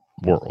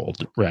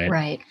world, right?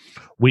 Right.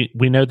 We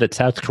know that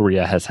South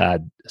Korea has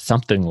had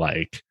something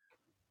like,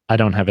 I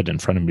don't have it in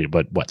front of me,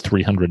 but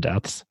 300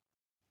 deaths?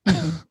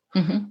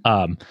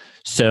 Mm-hmm.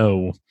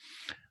 So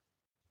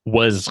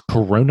was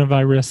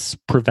coronavirus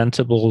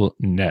preventable?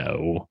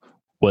 No.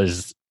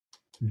 Was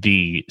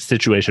the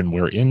situation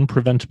we're in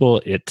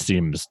preventable? It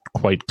seems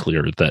quite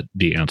clear that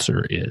the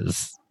answer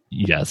is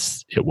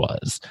yes, it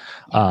was.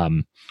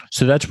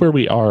 So that's where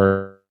we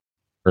are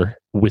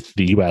with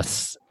the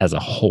U.S. as a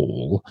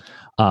whole.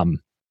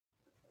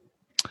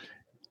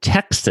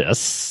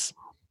 Texas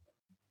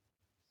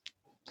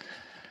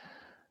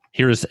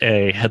Here's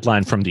a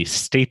headline from the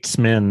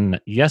Statesman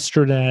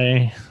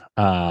yesterday.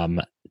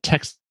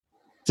 Texas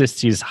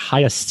sees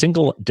highest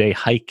single-day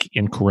hike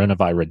in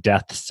coronavirus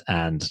deaths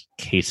and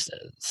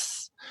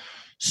cases.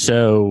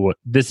 So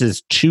this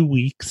is 2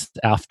 weeks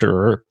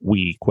after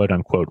we, quote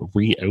unquote,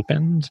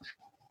 reopened.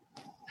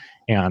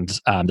 And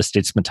the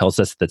Statesman tells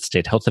us that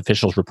state health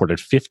officials reported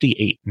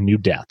 58 new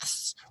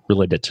deaths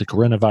related to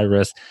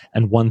coronavirus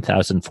and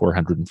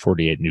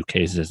 1,448 new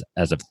cases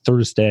as of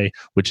Thursday,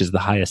 which is the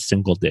highest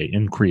single-day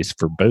increase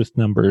for both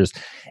numbers.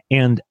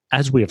 And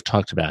as we have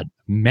talked about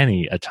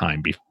many a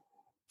time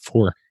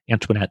before,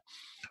 Antoinette,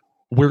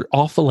 we're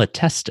awful at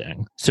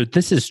testing. So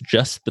this is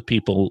just the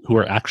people who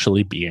are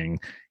actually being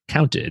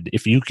counted.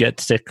 If you get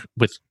sick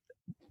with,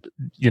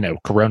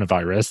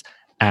 coronavirus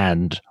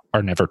and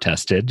are never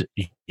tested,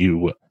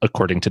 you,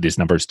 according to these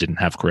numbers, didn't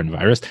have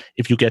coronavirus.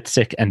 If you get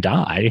sick and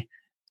die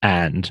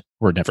and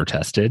were never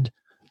tested,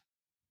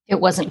 it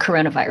wasn't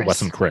coronavirus. It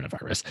wasn't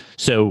coronavirus.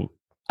 So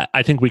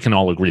I think we can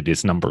all agree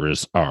these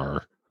numbers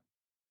are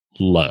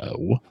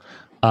low.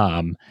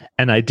 And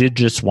I did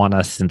just want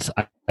to, since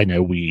I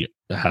know we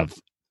have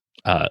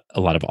a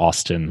lot of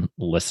Austin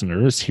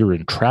listeners here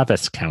in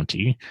Travis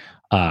County,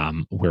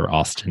 where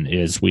Austin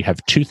is, we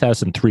have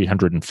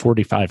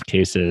 2,345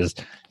 cases,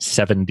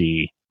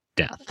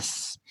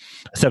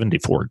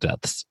 74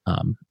 deaths,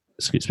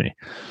 excuse me.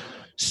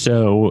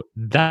 So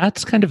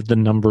that's kind of the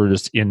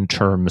numbers in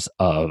terms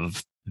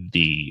of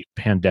the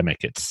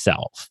pandemic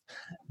itself.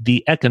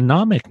 The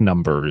economic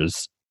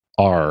numbers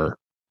are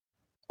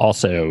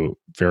also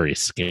very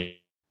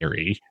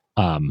scary.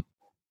 Can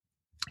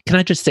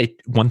I just say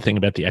one thing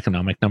about the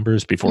economic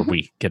numbers before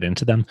we get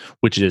into them,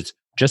 which is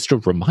just a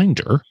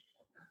reminder,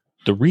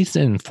 the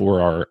reason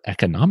for our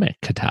economic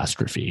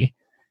catastrophe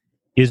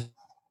is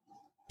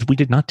we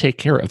did not take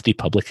care of the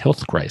public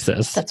health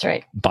crisis. That's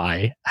right.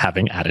 By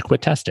having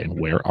adequate testing.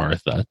 Where are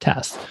the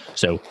tests?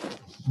 So,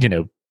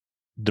 the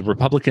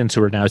Republicans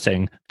who are now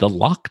saying the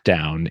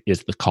lockdown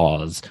is the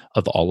cause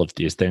of all of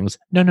these things.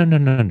 No.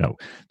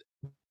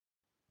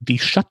 The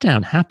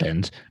shutdown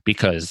happened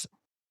because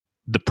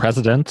the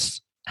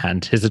president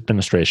and his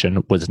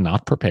administration was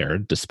not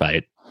prepared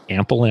despite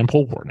ample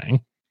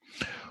warning.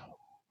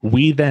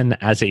 We then,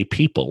 as a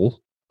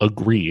people,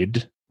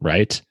 agreed,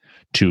 right,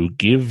 to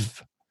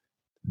give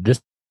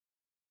this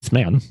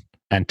man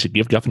and to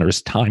give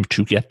governors time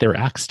to get their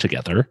acts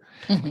together.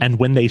 Mm-hmm. And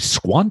when they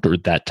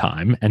squandered that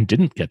time and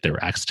didn't get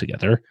their acts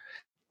together,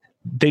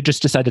 they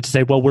just decided to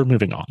say, well, we're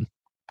moving on.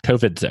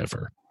 COVID's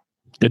over.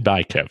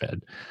 Goodbye,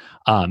 COVID.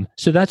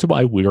 So that's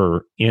why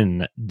we're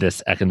in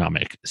this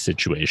economic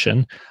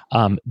situation.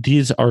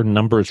 These are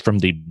numbers from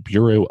the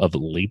Bureau of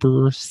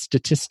Labor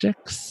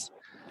Statistics.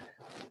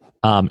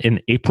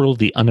 In April,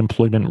 the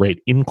unemployment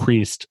rate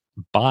increased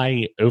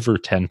by over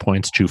 10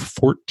 points to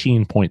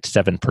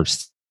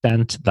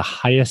 14.7%, the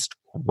highest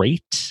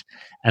rate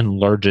and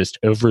largest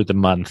over the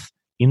month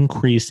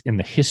increase in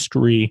the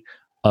history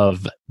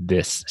of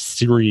this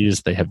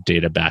series. They have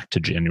data back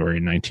to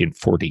January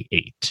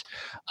 1948.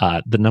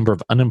 The number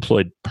of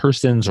unemployed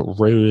persons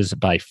rose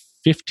by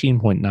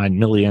 15.9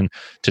 million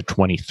to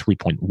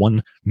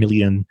 23.1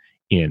 million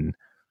in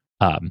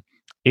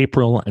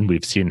April, and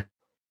we've seen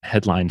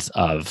headlines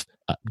of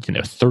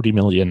 30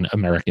 million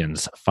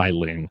Americans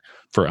filing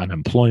for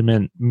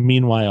unemployment.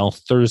 Meanwhile,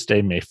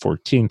 Thursday, May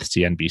 14th,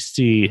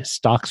 CNBC,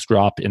 stocks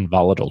drop in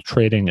volatile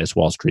trading as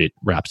Wall Street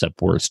wraps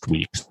up worst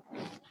weeks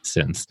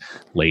since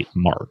late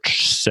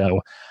March.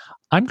 So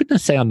I'm going to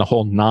say on the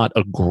whole, not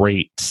a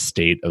great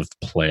state of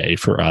play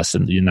for us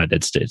in the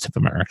United States of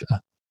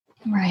America.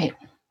 Right.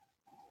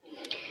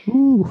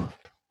 Ooh.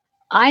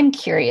 I'm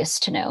curious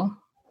to know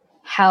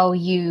how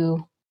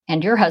you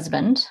and your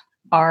husband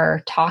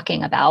are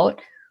talking about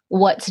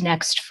what's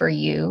next for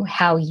you,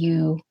 how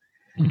you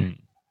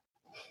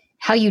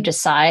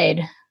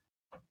decide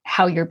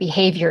how your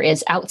behavior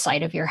is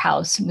outside of your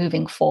house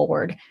moving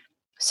forward.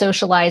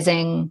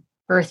 Socializing,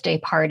 birthday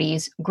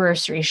parties,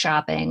 grocery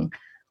shopping,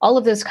 all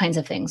of those kinds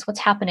of things.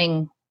 What's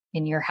happening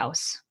in your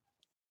house?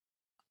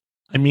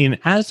 I mean,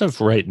 as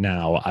of right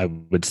now, I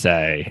would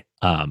say,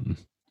 and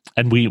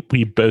we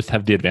both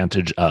have the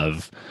advantage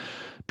of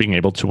being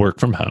able to work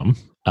from home.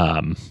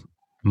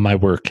 My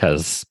work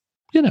has,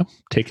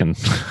 taken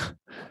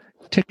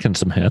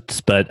some hits,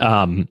 but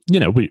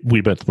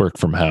we both work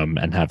from home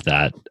and have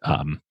that,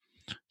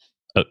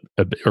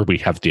 or we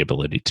have the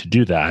ability to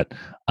do that.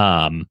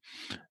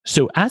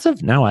 So as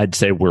of now, I'd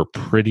say we're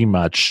pretty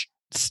much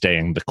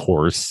staying the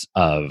course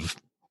of,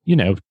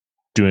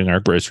 doing our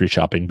grocery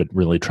shopping, but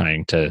really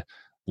trying to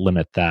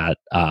limit that.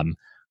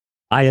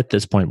 I, at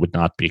this point, would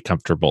not be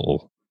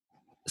comfortable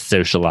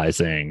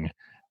socializing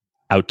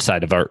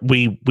outside of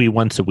we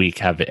once a week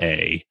have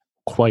a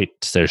quite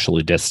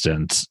socially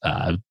distant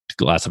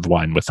glass of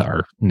wine with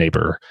our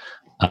neighbor.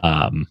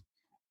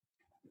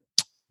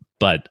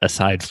 But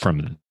aside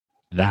from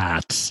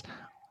that,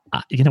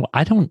 I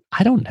don't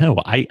know.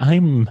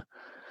 I'm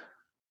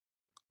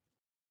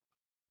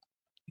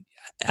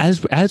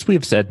as we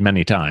have said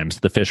many times,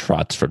 the fish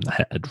rots from the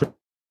head,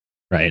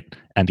 right?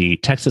 And the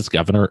Texas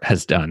governor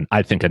has done,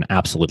 I think, an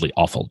absolutely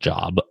awful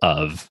job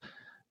of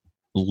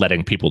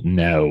letting people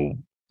know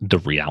the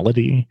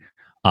reality,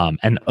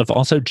 and of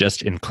also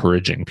just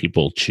encouraging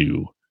people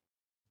to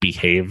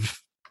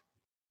behave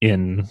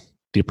in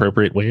the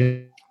appropriate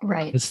ways,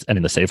 right, and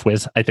in the safe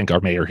ways. I think our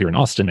mayor here in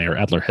Austin, Mayor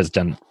Adler, has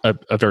done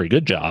a very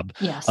good job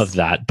yes, of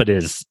that, but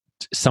is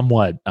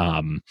somewhat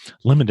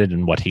limited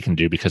in what he can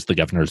do because the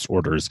governor's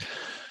orders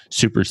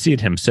supersede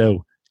him.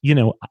 So,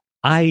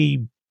 I,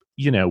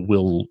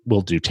 we'll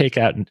do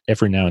takeout, and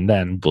every now and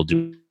then we'll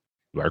do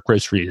our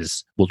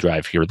groceries, we'll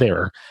drive here or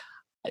there.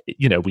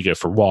 We go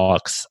for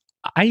walks.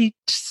 I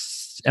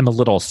am a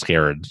little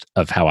scared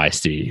of how I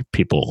see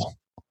people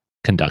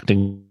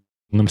conducting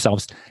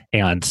themselves.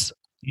 And,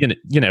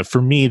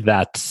 for me,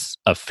 that's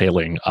a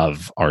failing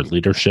of our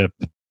leadership,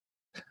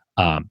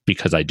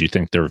 because I do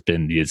think there have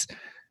been these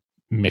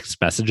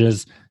mixed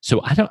messages.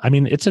 So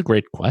it's a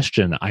great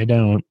question. I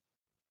don't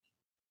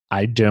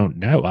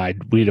know.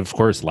 We'd of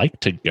course like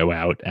to go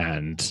out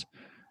and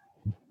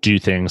do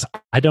things.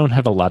 I don't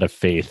have a lot of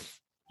faith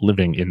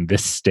living in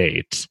this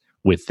state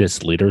with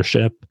this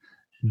leadership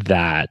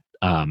that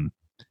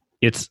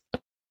it's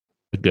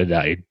a good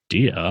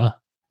idea.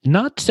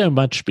 Not so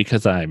much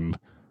because I'm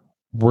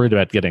worried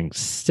about getting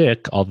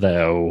sick,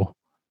 although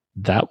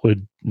that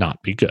would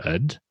not be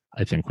good.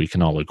 I think we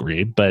can all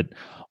agree. But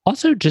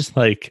also just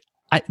like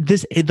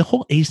the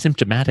whole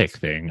asymptomatic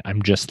thing,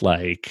 I'm just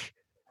like,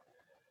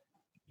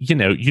 you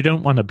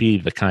don't want to be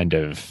the kind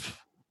of,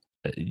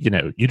 you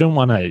don't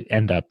want to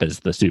end up as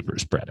the super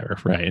spreader,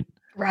 right?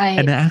 right.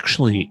 And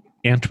actually,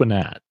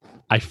 Antoinette,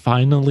 I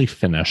finally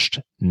finished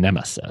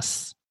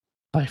Nemesis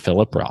by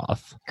Philip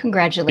Roth.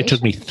 Congratulations. It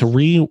took me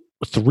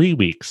three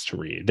weeks to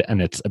read,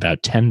 and it's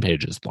about 10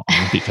 pages long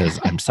because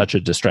I'm such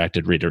a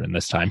distracted reader in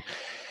this time.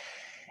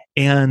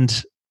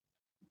 And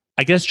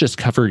I guess just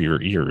cover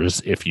your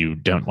ears if you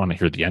don't want to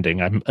hear the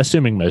ending. I'm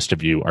assuming most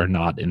of you are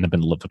not in the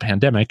middle of a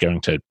pandemic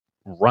going to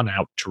run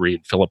out to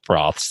read Philip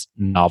Roth's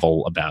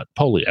novel about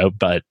polio,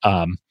 but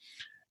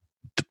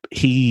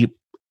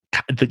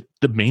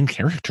the main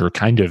character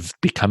kind of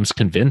becomes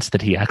convinced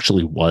that he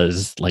actually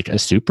was like a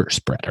super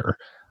spreader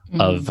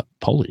of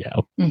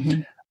polio.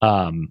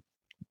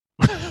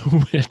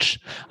 Which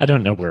I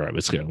don't know where I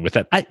was going with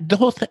that. The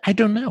whole thing, I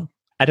don't know.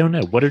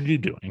 What are you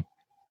doing?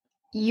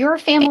 Your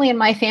family and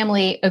my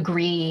family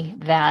agree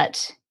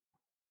that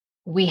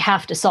we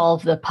have to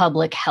solve the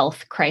public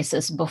health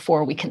crisis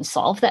before we can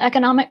solve the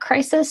economic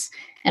crisis.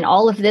 And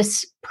all of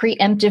this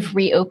preemptive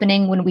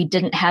reopening when we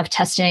didn't have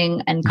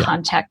testing and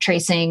contact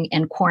tracing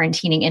and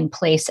quarantining in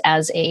place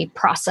as a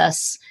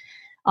process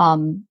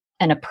and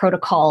a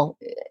protocol,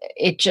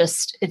 it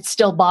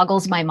still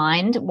boggles my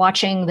mind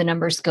watching the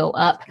numbers go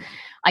up.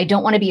 I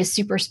don't want to be a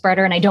super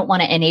spreader, and I don't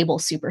want to enable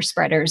super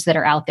spreaders that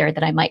are out there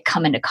that I might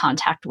come into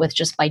contact with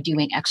just by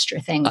doing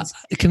extra things.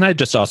 Can I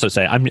just also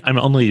say I'm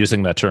only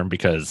using that term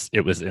because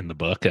it was in the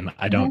book, and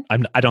I don't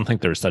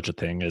think there's such a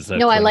thing as a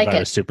I like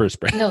it. Super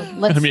spreader. No,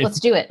 let's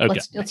do it. Okay.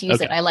 Let's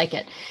use it. I like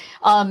it.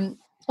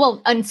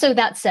 Well, and so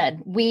that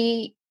said,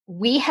 we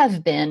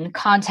have been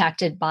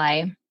contacted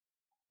by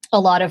a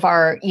lot of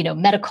our,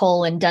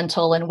 medical and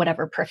dental and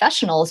whatever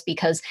professionals,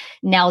 because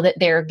now that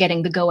they're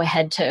getting the go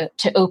ahead to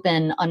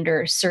open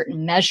under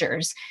certain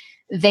measures,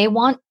 they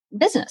want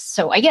business.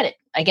 So I get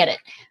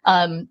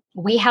it.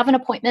 We have an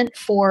appointment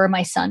for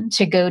my son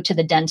to go to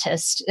the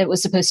dentist. It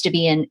was supposed to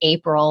be in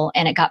April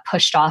and it got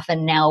pushed off.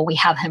 And now we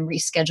have him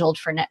rescheduled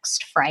for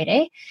next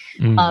Friday.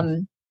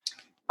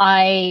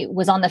 I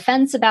was on the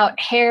fence about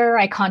hair.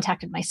 I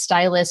contacted my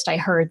stylist. I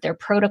heard their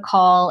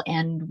protocol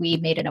and we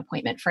made an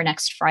appointment for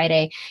next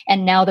Friday.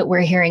 And now that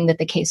we're hearing that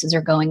the cases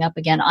are going up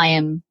again, I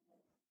am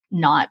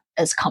not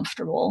as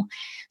comfortable.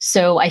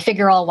 So I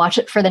figure I'll watch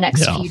it for the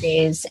next few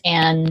days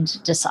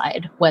and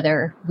decide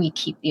whether we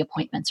keep the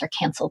appointments or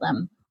cancel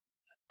them.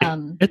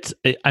 I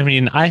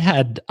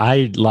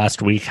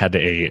last week had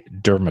a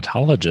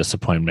dermatologist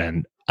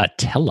appointment, a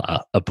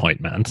tele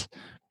appointment,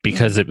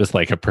 because it was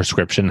like a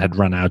prescription had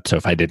run out. So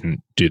if I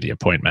didn't do the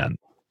appointment,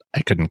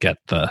 I couldn't get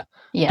the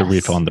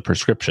refill on the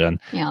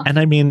prescription. Yeah.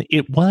 And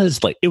it was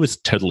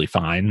totally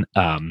fine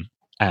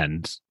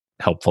and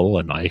helpful.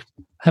 And I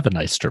have a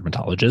nice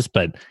dermatologist,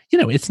 but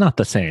it's not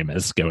the same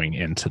as going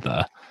into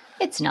the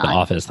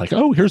office. Like,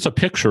 oh, here's a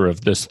picture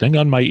of this thing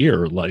on my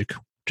ear. Like,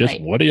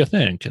 just what do you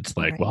think? It's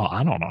like, well,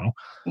 I don't know.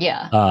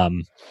 Yeah.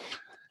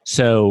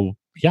 So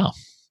yeah.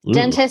 Ooh.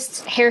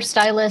 Dentists,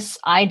 hairstylists,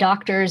 eye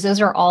doctors,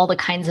 those are all the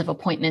kinds of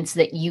appointments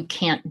that you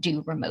can't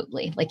do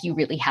remotely. Like you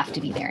really have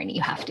to be there and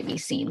you have to be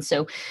seen.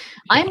 So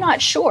I'm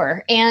not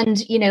sure.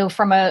 And,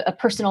 from a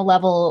personal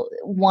level,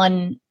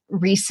 one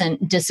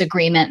recent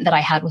disagreement that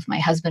I had with my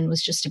husband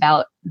was just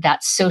about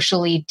that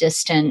socially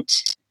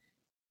distant,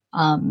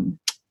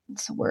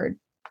 what's the word?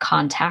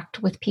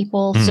 Contact with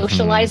people,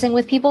 socializing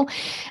with people.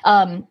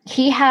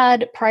 He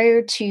had,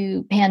 prior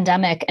to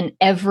pandemic, and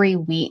every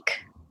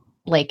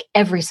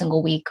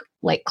single week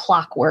like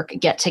clockwork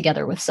get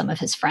together with some of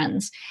his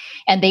friends.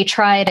 And they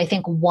tried, I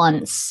think,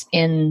 once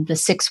in the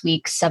 6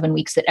 weeks, 7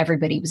 weeks that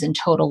everybody was in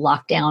total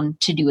lockdown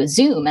to do a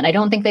Zoom. And I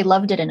don't think they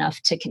loved it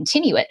enough to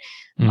continue it.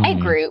 My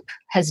group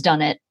has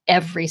done it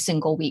every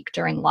single week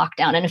during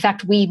lockdown. And in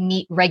fact, we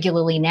meet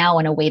regularly now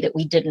in a way that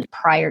we didn't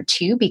prior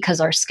to, because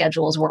our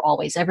schedules were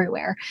always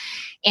everywhere.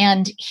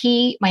 And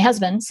my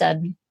husband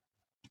said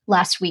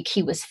last week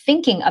he was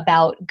thinking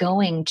about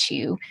going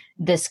to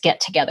this get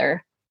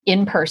together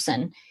in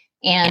person.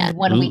 And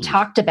when we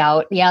talked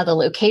about, the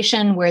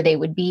location where they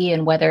would be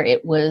and whether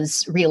it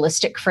was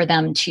realistic for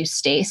them to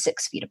stay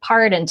 6 feet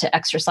apart and to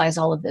exercise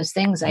all of those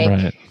things,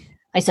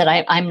 I said,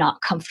 I'm not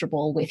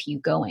comfortable with you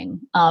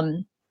going.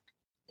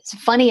 It's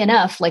funny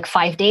enough, like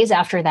 5 days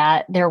after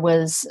that, it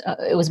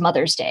was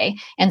Mother's Day.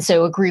 And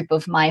so a group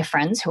of my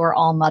friends who are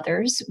all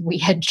mothers, we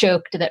had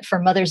joked that for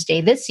Mother's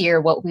Day this year,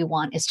 what we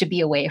want is to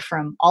be away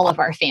from all of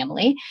our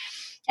family.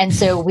 And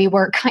so we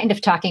were kind of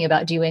talking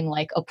about doing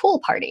like a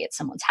pool party at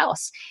someone's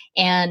house.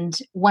 And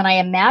when I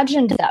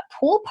imagined that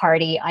pool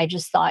party, I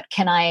just thought,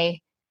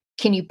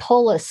 can you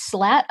pull a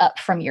slat up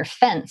from your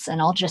fence and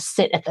I'll just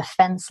sit at the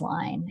fence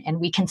line and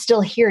we can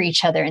still hear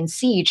each other and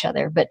see each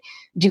other. But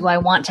do I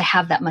want to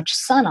have that much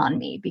sun on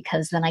me?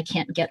 Because then I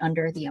can't get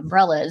under the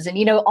umbrellas. And,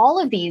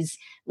 all of these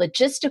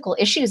logistical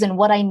issues. And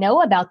what I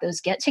know about those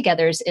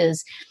get-togethers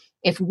is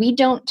if we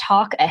don't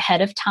talk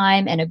ahead of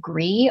time and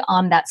agree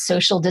on that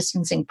social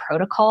distancing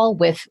protocol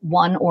with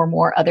one or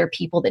more other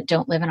people that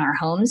don't live in our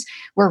homes,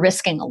 we're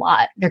risking a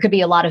lot. There could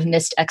be a lot of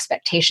missed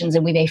expectations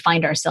and we may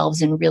find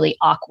ourselves in really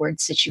awkward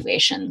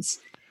situations.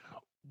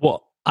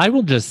 Well, I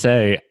will just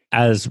say,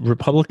 as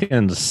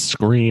Republicans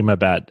scream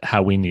about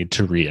how we need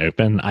to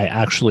reopen, I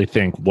actually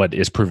think what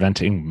is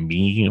preventing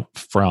me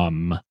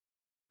from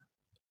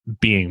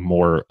being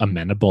more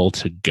amenable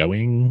to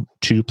going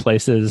to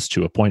places,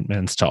 to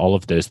appointments, to all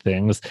of those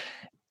things,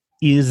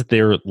 is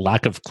their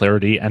lack of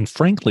clarity and,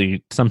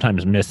 frankly,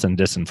 sometimes mis and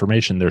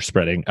disinformation they're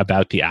spreading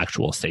about the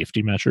actual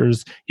safety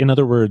measures. In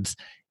other words,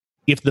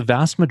 if the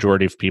vast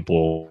majority of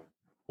people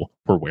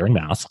were wearing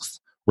masks,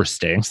 were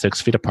staying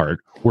 6 feet apart,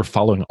 were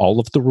following all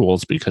of the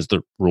rules because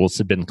the rules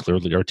had been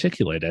clearly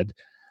articulated,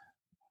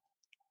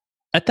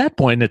 at that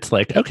point, it's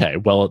like, okay,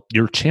 well,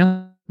 your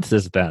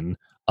chances then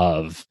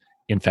of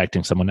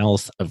infecting someone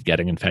else, of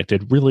getting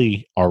infected,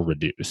 really are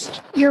reduced.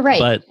 You're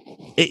right.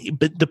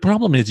 But the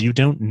problem is you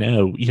don't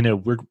know,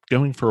 we're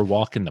going for a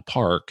walk in the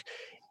park.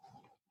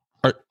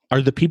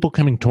 Are the people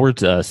coming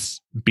towards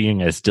us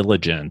being as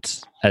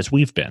diligent as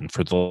we've been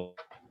for the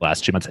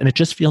last 2 months? And it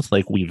just feels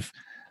like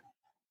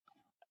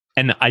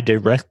and I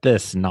direct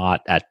this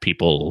not at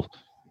people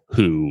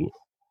who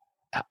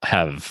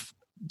have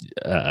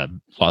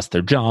lost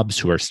their jobs,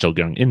 who are still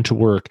going into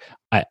work.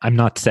 I'm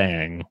not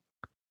saying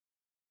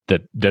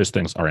that those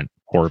things aren't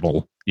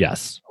horrible.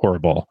 Yes,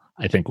 horrible.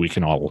 I think we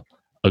can all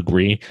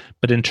agree.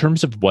 But in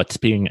terms of what's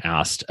being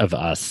asked of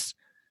us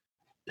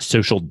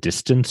social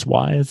distance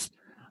wise,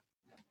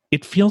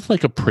 it feels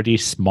like a pretty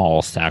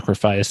small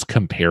sacrifice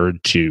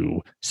compared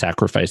to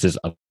sacrifices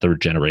other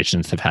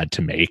generations have had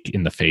to make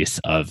in the face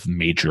of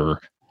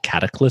major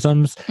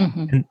cataclysms.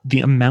 And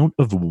the amount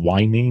of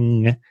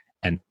whining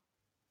and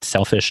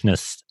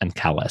selfishness and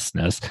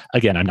callousness,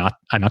 again, I'm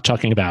not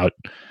talking about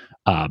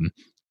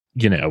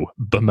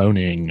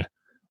bemoaning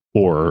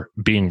or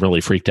being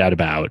really freaked out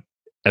about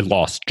a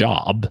lost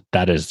job.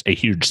 That is a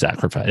huge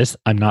sacrifice.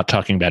 I'm not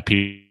talking about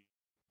people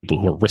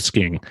who are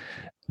risking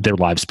their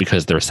lives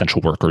because they're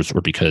essential workers or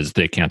because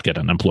they can't get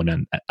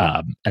unemployment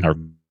and are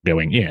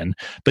going in.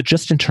 But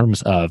just in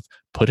terms of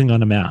putting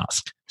on a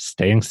mask,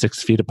 staying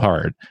 6 feet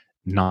apart,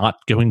 not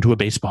going to a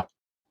baseball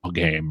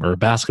game or a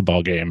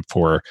basketball game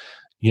for,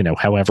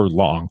 however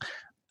long.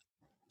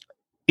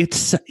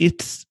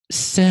 It's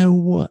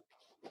so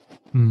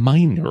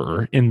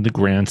minor in the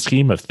grand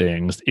scheme of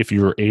things if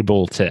you're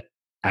able to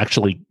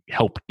actually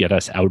help get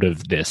us out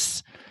of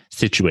this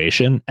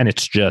situation. And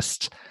it's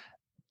just,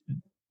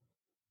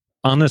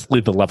 honestly,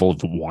 the level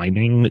of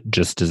whining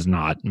just does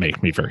not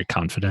make me very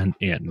confident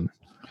in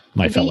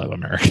my fellow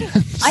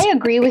Americans. I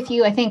agree with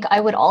you. I think I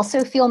would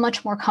also feel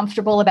much more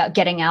comfortable about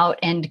getting out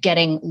and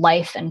getting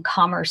life and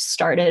commerce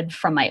started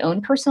from my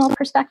own personal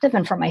perspective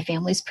and from my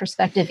family's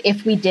perspective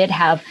if we did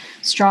have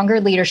stronger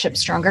leadership,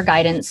 stronger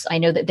guidance. I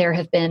know that there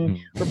have been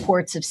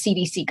reports of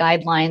CDC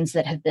guidelines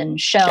that have been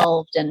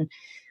shelved and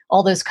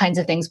all those kinds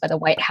of things by the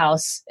White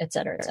House, et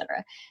cetera, et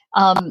cetera.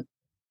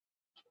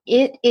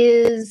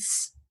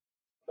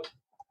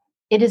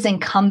 It is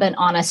incumbent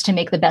on us to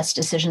make the best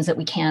decisions that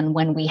we can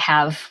when we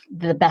have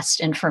the best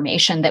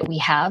information that we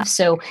have.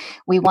 So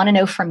we want to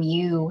know from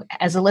you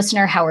as a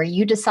listener, how are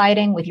you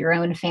deciding with your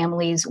own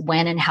families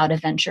when and how to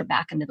venture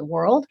back into the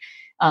world?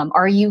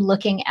 Are you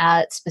looking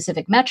at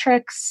specific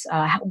metrics?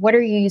 What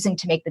are you using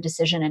to make the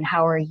decision, and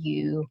how are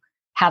you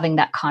having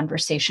that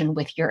conversation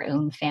with your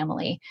own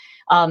family?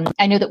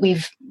 I know that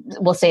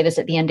we'll say this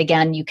at the end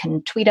again, you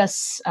can tweet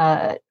us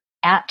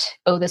at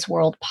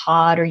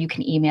OhThisWorldPod, or you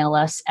can email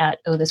us at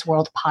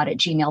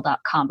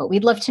OhThisWorldPod@gmail.com. But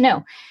we'd love to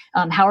know,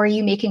 how are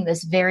you making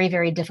this very,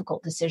 very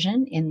difficult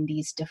decision in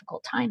these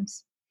difficult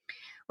times?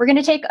 We're going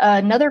to take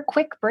another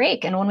quick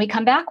break, and when we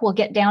come back, we'll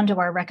get down to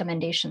our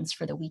recommendations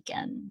for the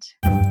weekend.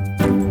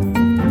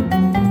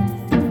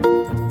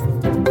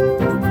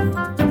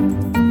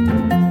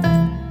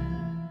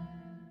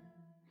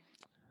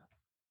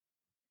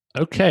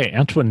 Okay,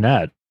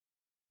 Antoinette,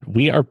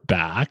 we are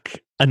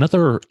back.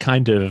 Another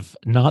kind of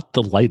not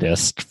the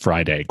lightest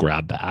Friday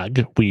grab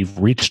bag. We've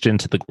reached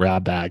into the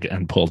grab bag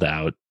and pulled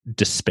out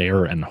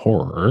despair and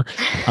horror.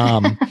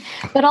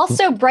 But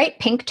also bright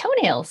pink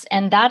toenails,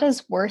 and that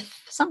is worth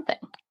something.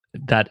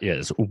 That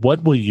is.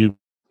 What will you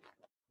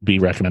be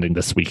recommending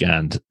this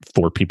weekend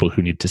for people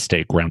who need to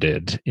stay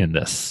grounded in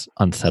this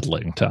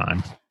unsettling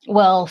time?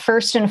 Well,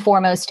 first and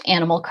foremost,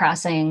 Animal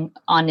Crossing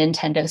on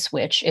Nintendo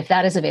Switch, if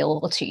that is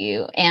available to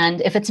you. And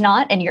if it's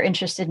not, and you're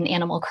interested in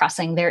Animal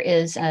Crossing, there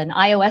is an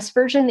iOS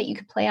version that you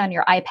can play on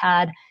your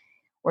iPad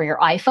or your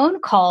iPhone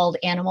called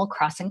Animal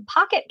Crossing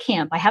Pocket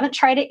Camp. I haven't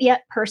tried it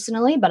yet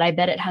personally, but I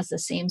bet it has the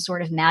same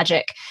sort of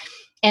magic.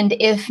 And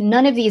if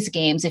none of these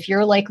games, if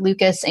you're like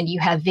Lucas and you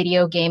have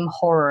video game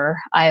horror,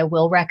 I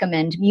will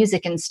recommend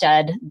music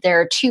instead.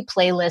 There are 2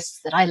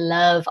 playlists that I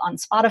love on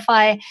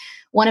Spotify.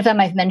 One of them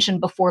I've mentioned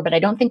before, but I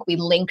don't think we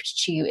linked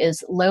to,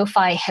 is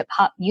lo-fi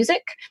hip-hop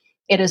music.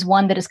 It is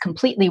one that is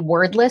completely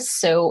wordless,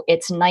 so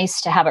it's nice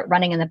to have it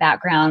running in the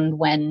background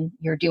when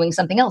you're doing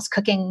something else,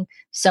 cooking,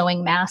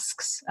 sewing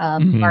masks,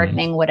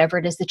 gardening, whatever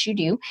it is that you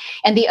do.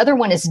 And the other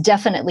one is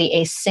definitely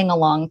a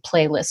sing-along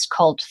playlist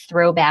called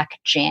Throwback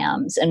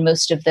Jams, and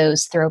most of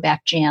those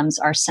throwback jams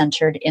are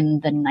centered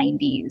in the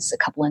 90s, a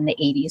couple in the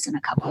 80s and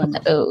a couple in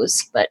the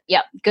O's. But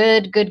yeah,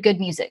 good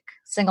music.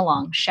 Sing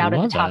along, shout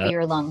at the top of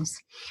your lungs.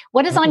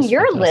 What is on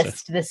your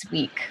list this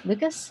week,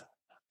 Lucas?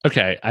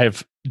 Okay, I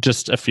have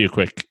just a few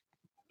quick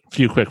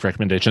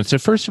recommendations. So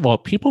first of all,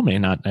 people may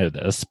not know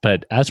this,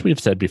 but as we've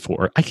said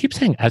before, I keep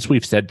saying as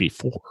we've said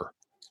before.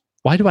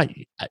 Why do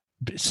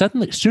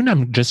soon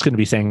I'm just going to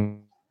be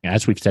saying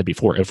as we've said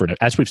before over and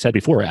as we've said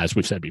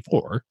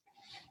before,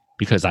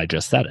 because I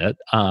just said it,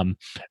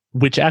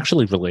 which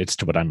actually relates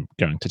to what I'm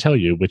going to tell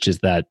you, which is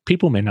that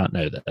people may not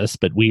know this,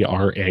 but we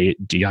are a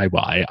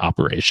DIY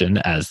operation,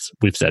 as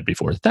we've said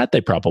before. That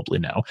they probably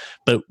know,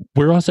 but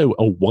we're also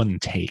a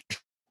one-take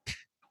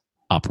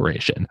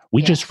operation.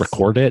 We just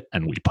record it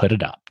and we put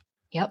it up.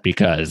 Yep.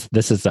 Because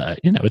this is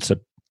it's a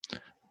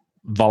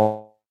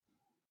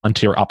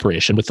volunteer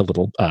operation with a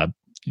little,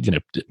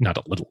 not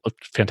a little,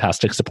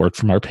 fantastic support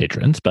from our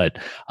patrons. But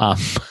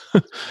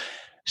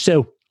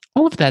so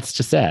all of that's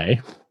to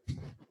say,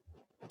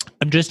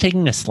 I'm just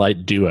taking a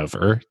slight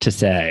do-over to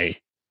say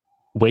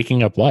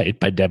Waking Up White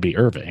by Debbie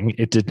Irving.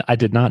 I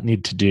did not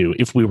need to do,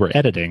 if we were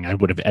editing, I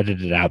would have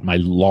edited out my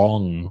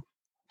long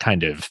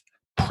kind of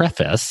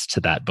preface to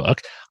that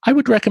book. I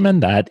would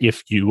recommend that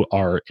if you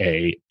are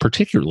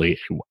particularly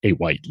a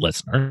white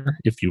listener,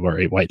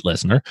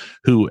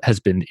 who has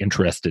been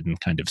interested in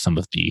kind of some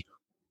of the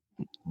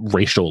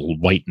racial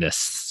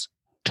whiteness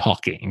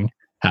talking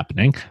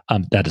happening,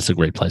 that is a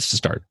great place to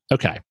start.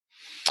 Okay.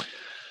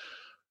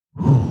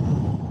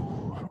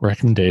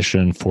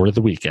 Recommendation for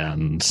the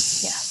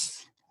weekends.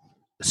 Yes.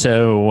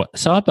 So,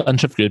 saw a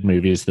bunch of good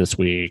movies this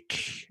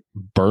week.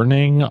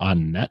 Burning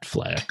on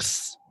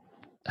Netflix.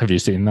 Have you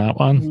seen that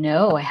one?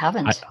 No, I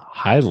haven't. I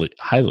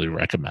highly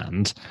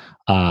recommend.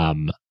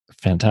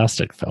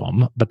 Fantastic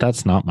film, but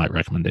that's not my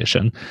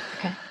recommendation.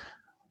 Okay.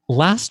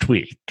 Last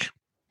week,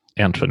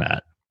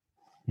 Antoinette,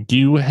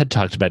 you had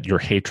talked about your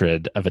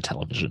hatred of a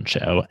television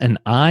show, and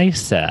I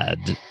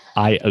said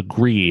I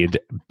agreed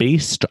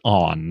based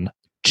on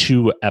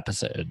 2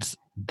 episodes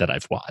that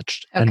I've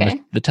watched. Okay.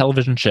 And the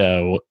television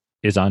show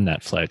is on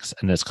Netflix,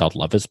 and it's called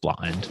Love is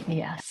Blind.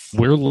 Yes.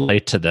 We're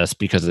late to this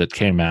because it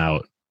came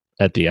out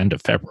at the end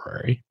of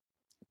February,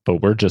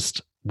 but we've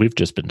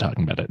just been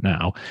talking about it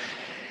now.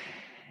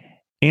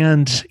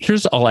 And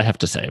here's all I have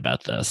to say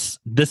about this.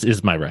 This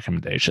is my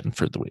recommendation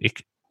for the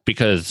week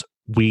because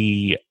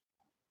we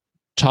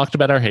talked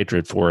about our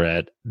hatred for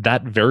it.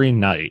 That very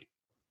night,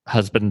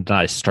 husband and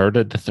I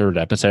started the 3rd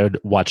episode,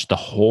 watched the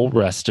whole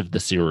rest of the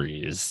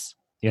series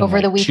in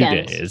over the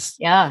weekend. 2 days.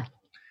 Yeah.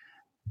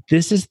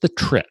 This is the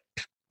trick.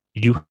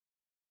 You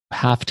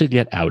have to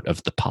get out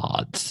of the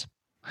pods.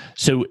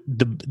 So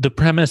the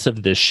premise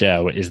of this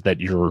show is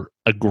that you're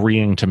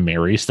agreeing to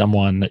marry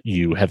someone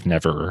you have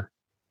never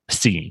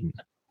seen,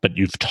 but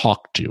you've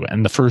talked to.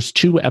 And the first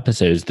 2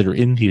 episodes, they're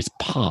in these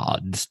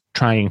pods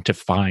trying to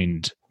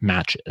find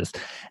matches.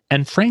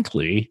 And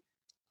frankly,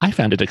 I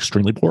found it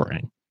extremely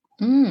boring.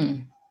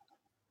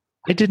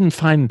 I didn't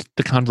find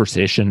the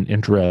conversation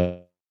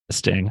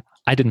interesting.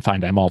 I didn't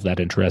find I'm all that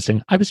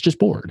interesting. I was just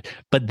bored.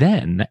 But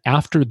then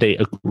after they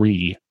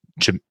agree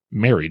to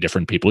marry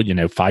different people,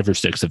 5 or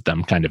 6 of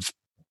them kind of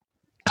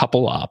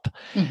couple up,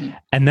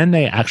 and then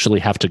they actually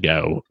have to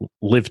go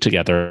live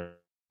together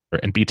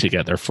and be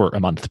together for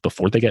a month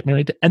before they get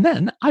married. And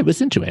then I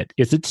was into it.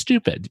 Is it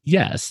stupid?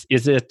 Yes.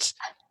 Is it,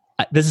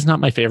 this is not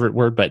my favorite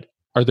word, but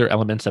are there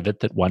elements of it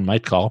that one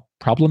might call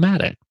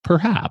problematic?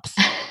 Perhaps.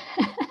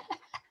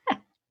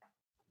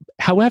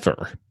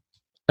 However,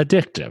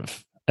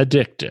 addictive.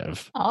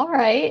 All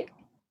right.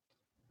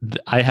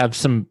 I have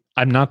some,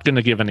 I'm not going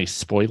to give any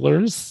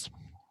spoilers.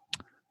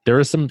 There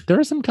are some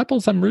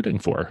couples I'm rooting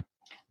for.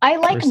 I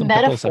like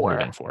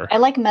metaphor. I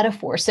like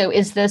metaphor. So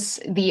is this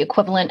the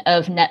equivalent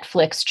of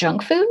Netflix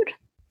junk food?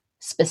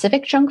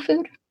 Specific junk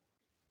food?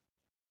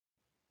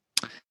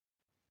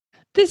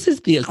 This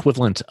is the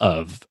equivalent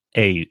of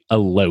a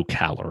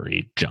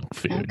low-calorie junk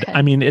food. Okay.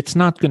 I mean, it's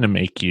not going to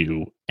make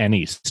you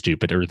any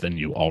stupider than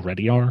you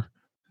already are.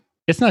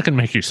 It's not going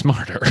to make you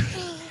smarter.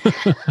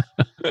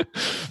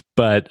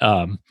 But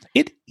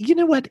it, you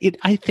know what?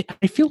 I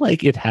feel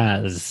like it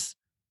has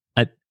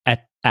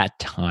at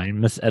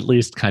times at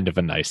least kind of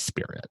a nice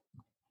spirit.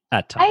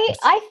 At times,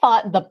 I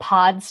thought the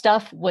pod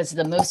stuff was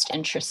the most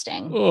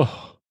interesting.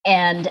 Oh.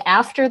 And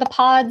after the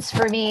pods,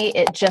 for me,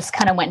 it just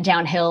kind of went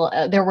downhill.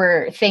 There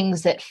were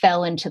things that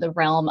fell into the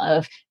realm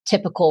of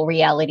typical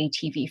reality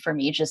TV for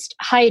me, just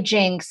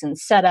hijinks and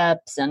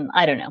setups. And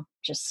I don't know,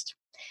 just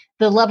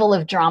the level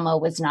of drama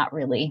was not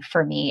really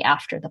for me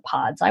after the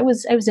pods. I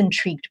was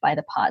intrigued by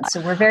the pods.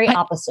 So we're very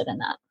opposite in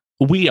that.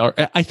 We are.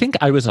 I think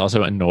I was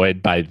also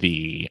annoyed by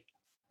the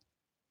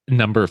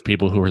number of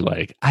people who were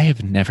like, I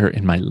have never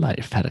in my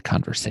life had a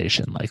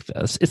conversation like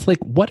this. It's like,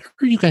 what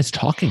are you guys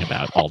talking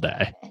about all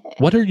day?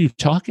 What are you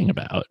talking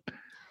about?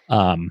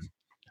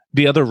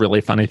 The other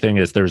really funny thing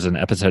is there's an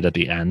episode at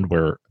the end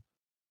where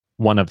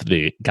one of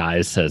the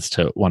guys says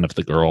to one of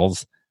the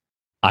girls,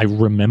 I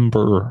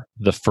remember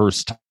the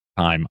first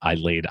time I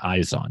laid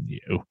eyes on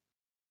you.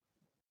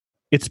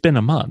 It's been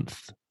a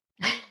month.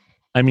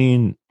 I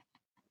mean,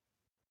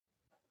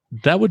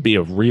 that would be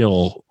a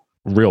real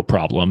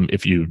problem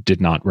if you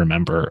did not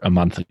remember a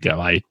month ago.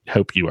 I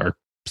hope you are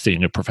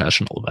seeing a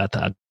professional about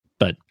that.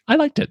 But I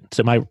liked it.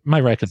 So my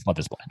rec is Love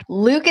is Blind.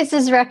 Lucas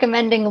is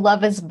recommending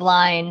Love is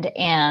Blind.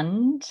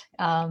 And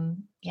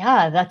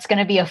that's going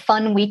to be a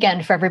fun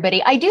weekend for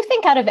everybody. I do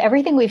think out of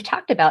everything we've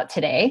talked about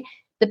today,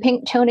 The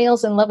Pink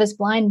Toenails and Love is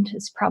Blind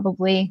is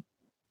probably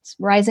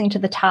rising to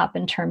the top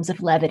in terms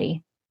of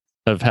levity.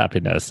 Of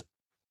happiness.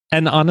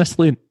 And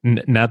honestly,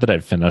 now that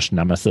I've finished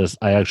Nemesis,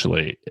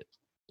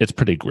 it's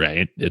pretty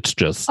great. It's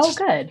just... Oh,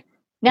 good.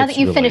 Now that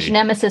you've finished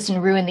Nemesis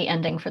and ruined the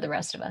ending for the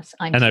rest of us.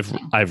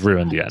 I've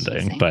ruined the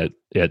ending, but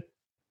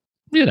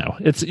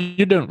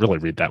you don't really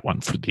read that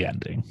one for the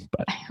ending.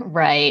 But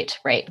Right.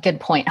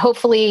 Good point.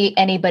 Hopefully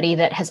anybody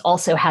that has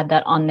also had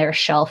that on their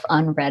shelf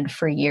unread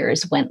for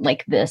years went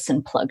like this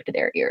and plugged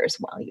their ears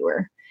while you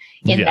were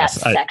in that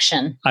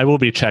section. I will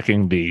be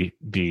checking the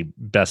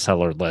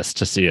bestseller list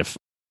to see if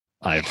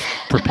I've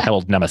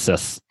propelled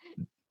Nemesis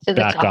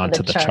back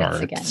onto the charts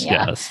again.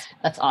 Yeah, yes.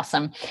 That's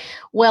awesome.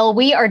 Well,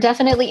 we are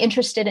definitely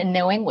interested in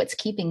knowing what's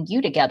keeping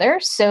you together.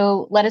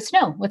 So let us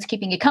know what's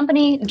keeping you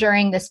company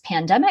during this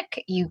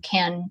pandemic. You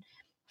can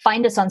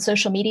find us on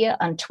social media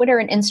on Twitter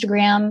and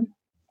Instagram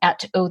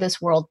at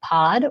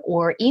OhThisWorldPod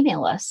or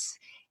email us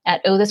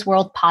at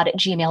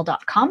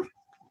OhThisWorldPod@gmail.com.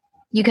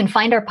 You can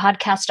find our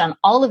podcast on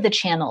all of the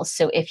channels.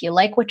 So if you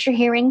like what you're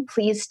hearing,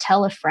 please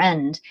tell a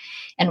friend.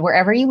 And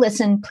wherever you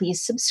listen,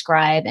 please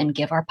subscribe and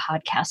give our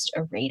podcast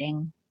a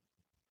rating.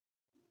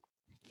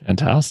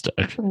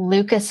 Fantastic.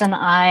 Lucas and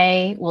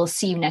I will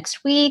see you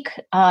next week.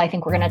 I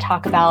think we're going to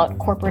talk about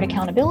corporate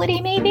accountability,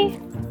 maybe.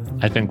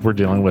 I think we're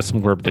dealing with some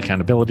corporate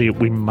accountability.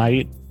 We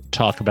might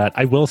talk about,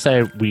 I will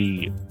say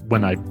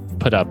when I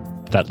put up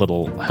that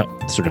little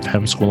sort of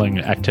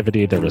homeschooling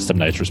activity, there was some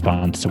nice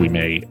response. So we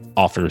may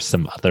offer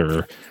some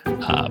other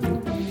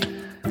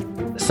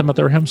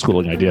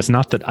homeschooling ideas.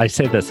 Not that I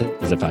say this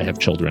as if I have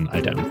children. I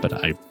don't, but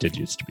I did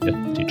used to be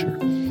a teacher.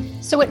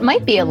 So it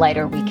might be a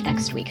lighter week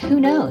next week.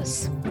 Who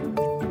knows?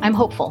 I'm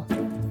hopeful.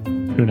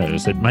 Who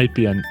knows? It might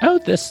be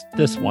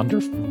this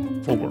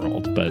wonderful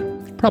world,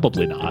 but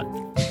probably not.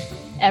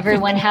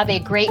 Everyone have a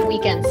great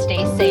weekend.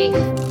 Stay safe.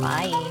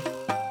 Bye.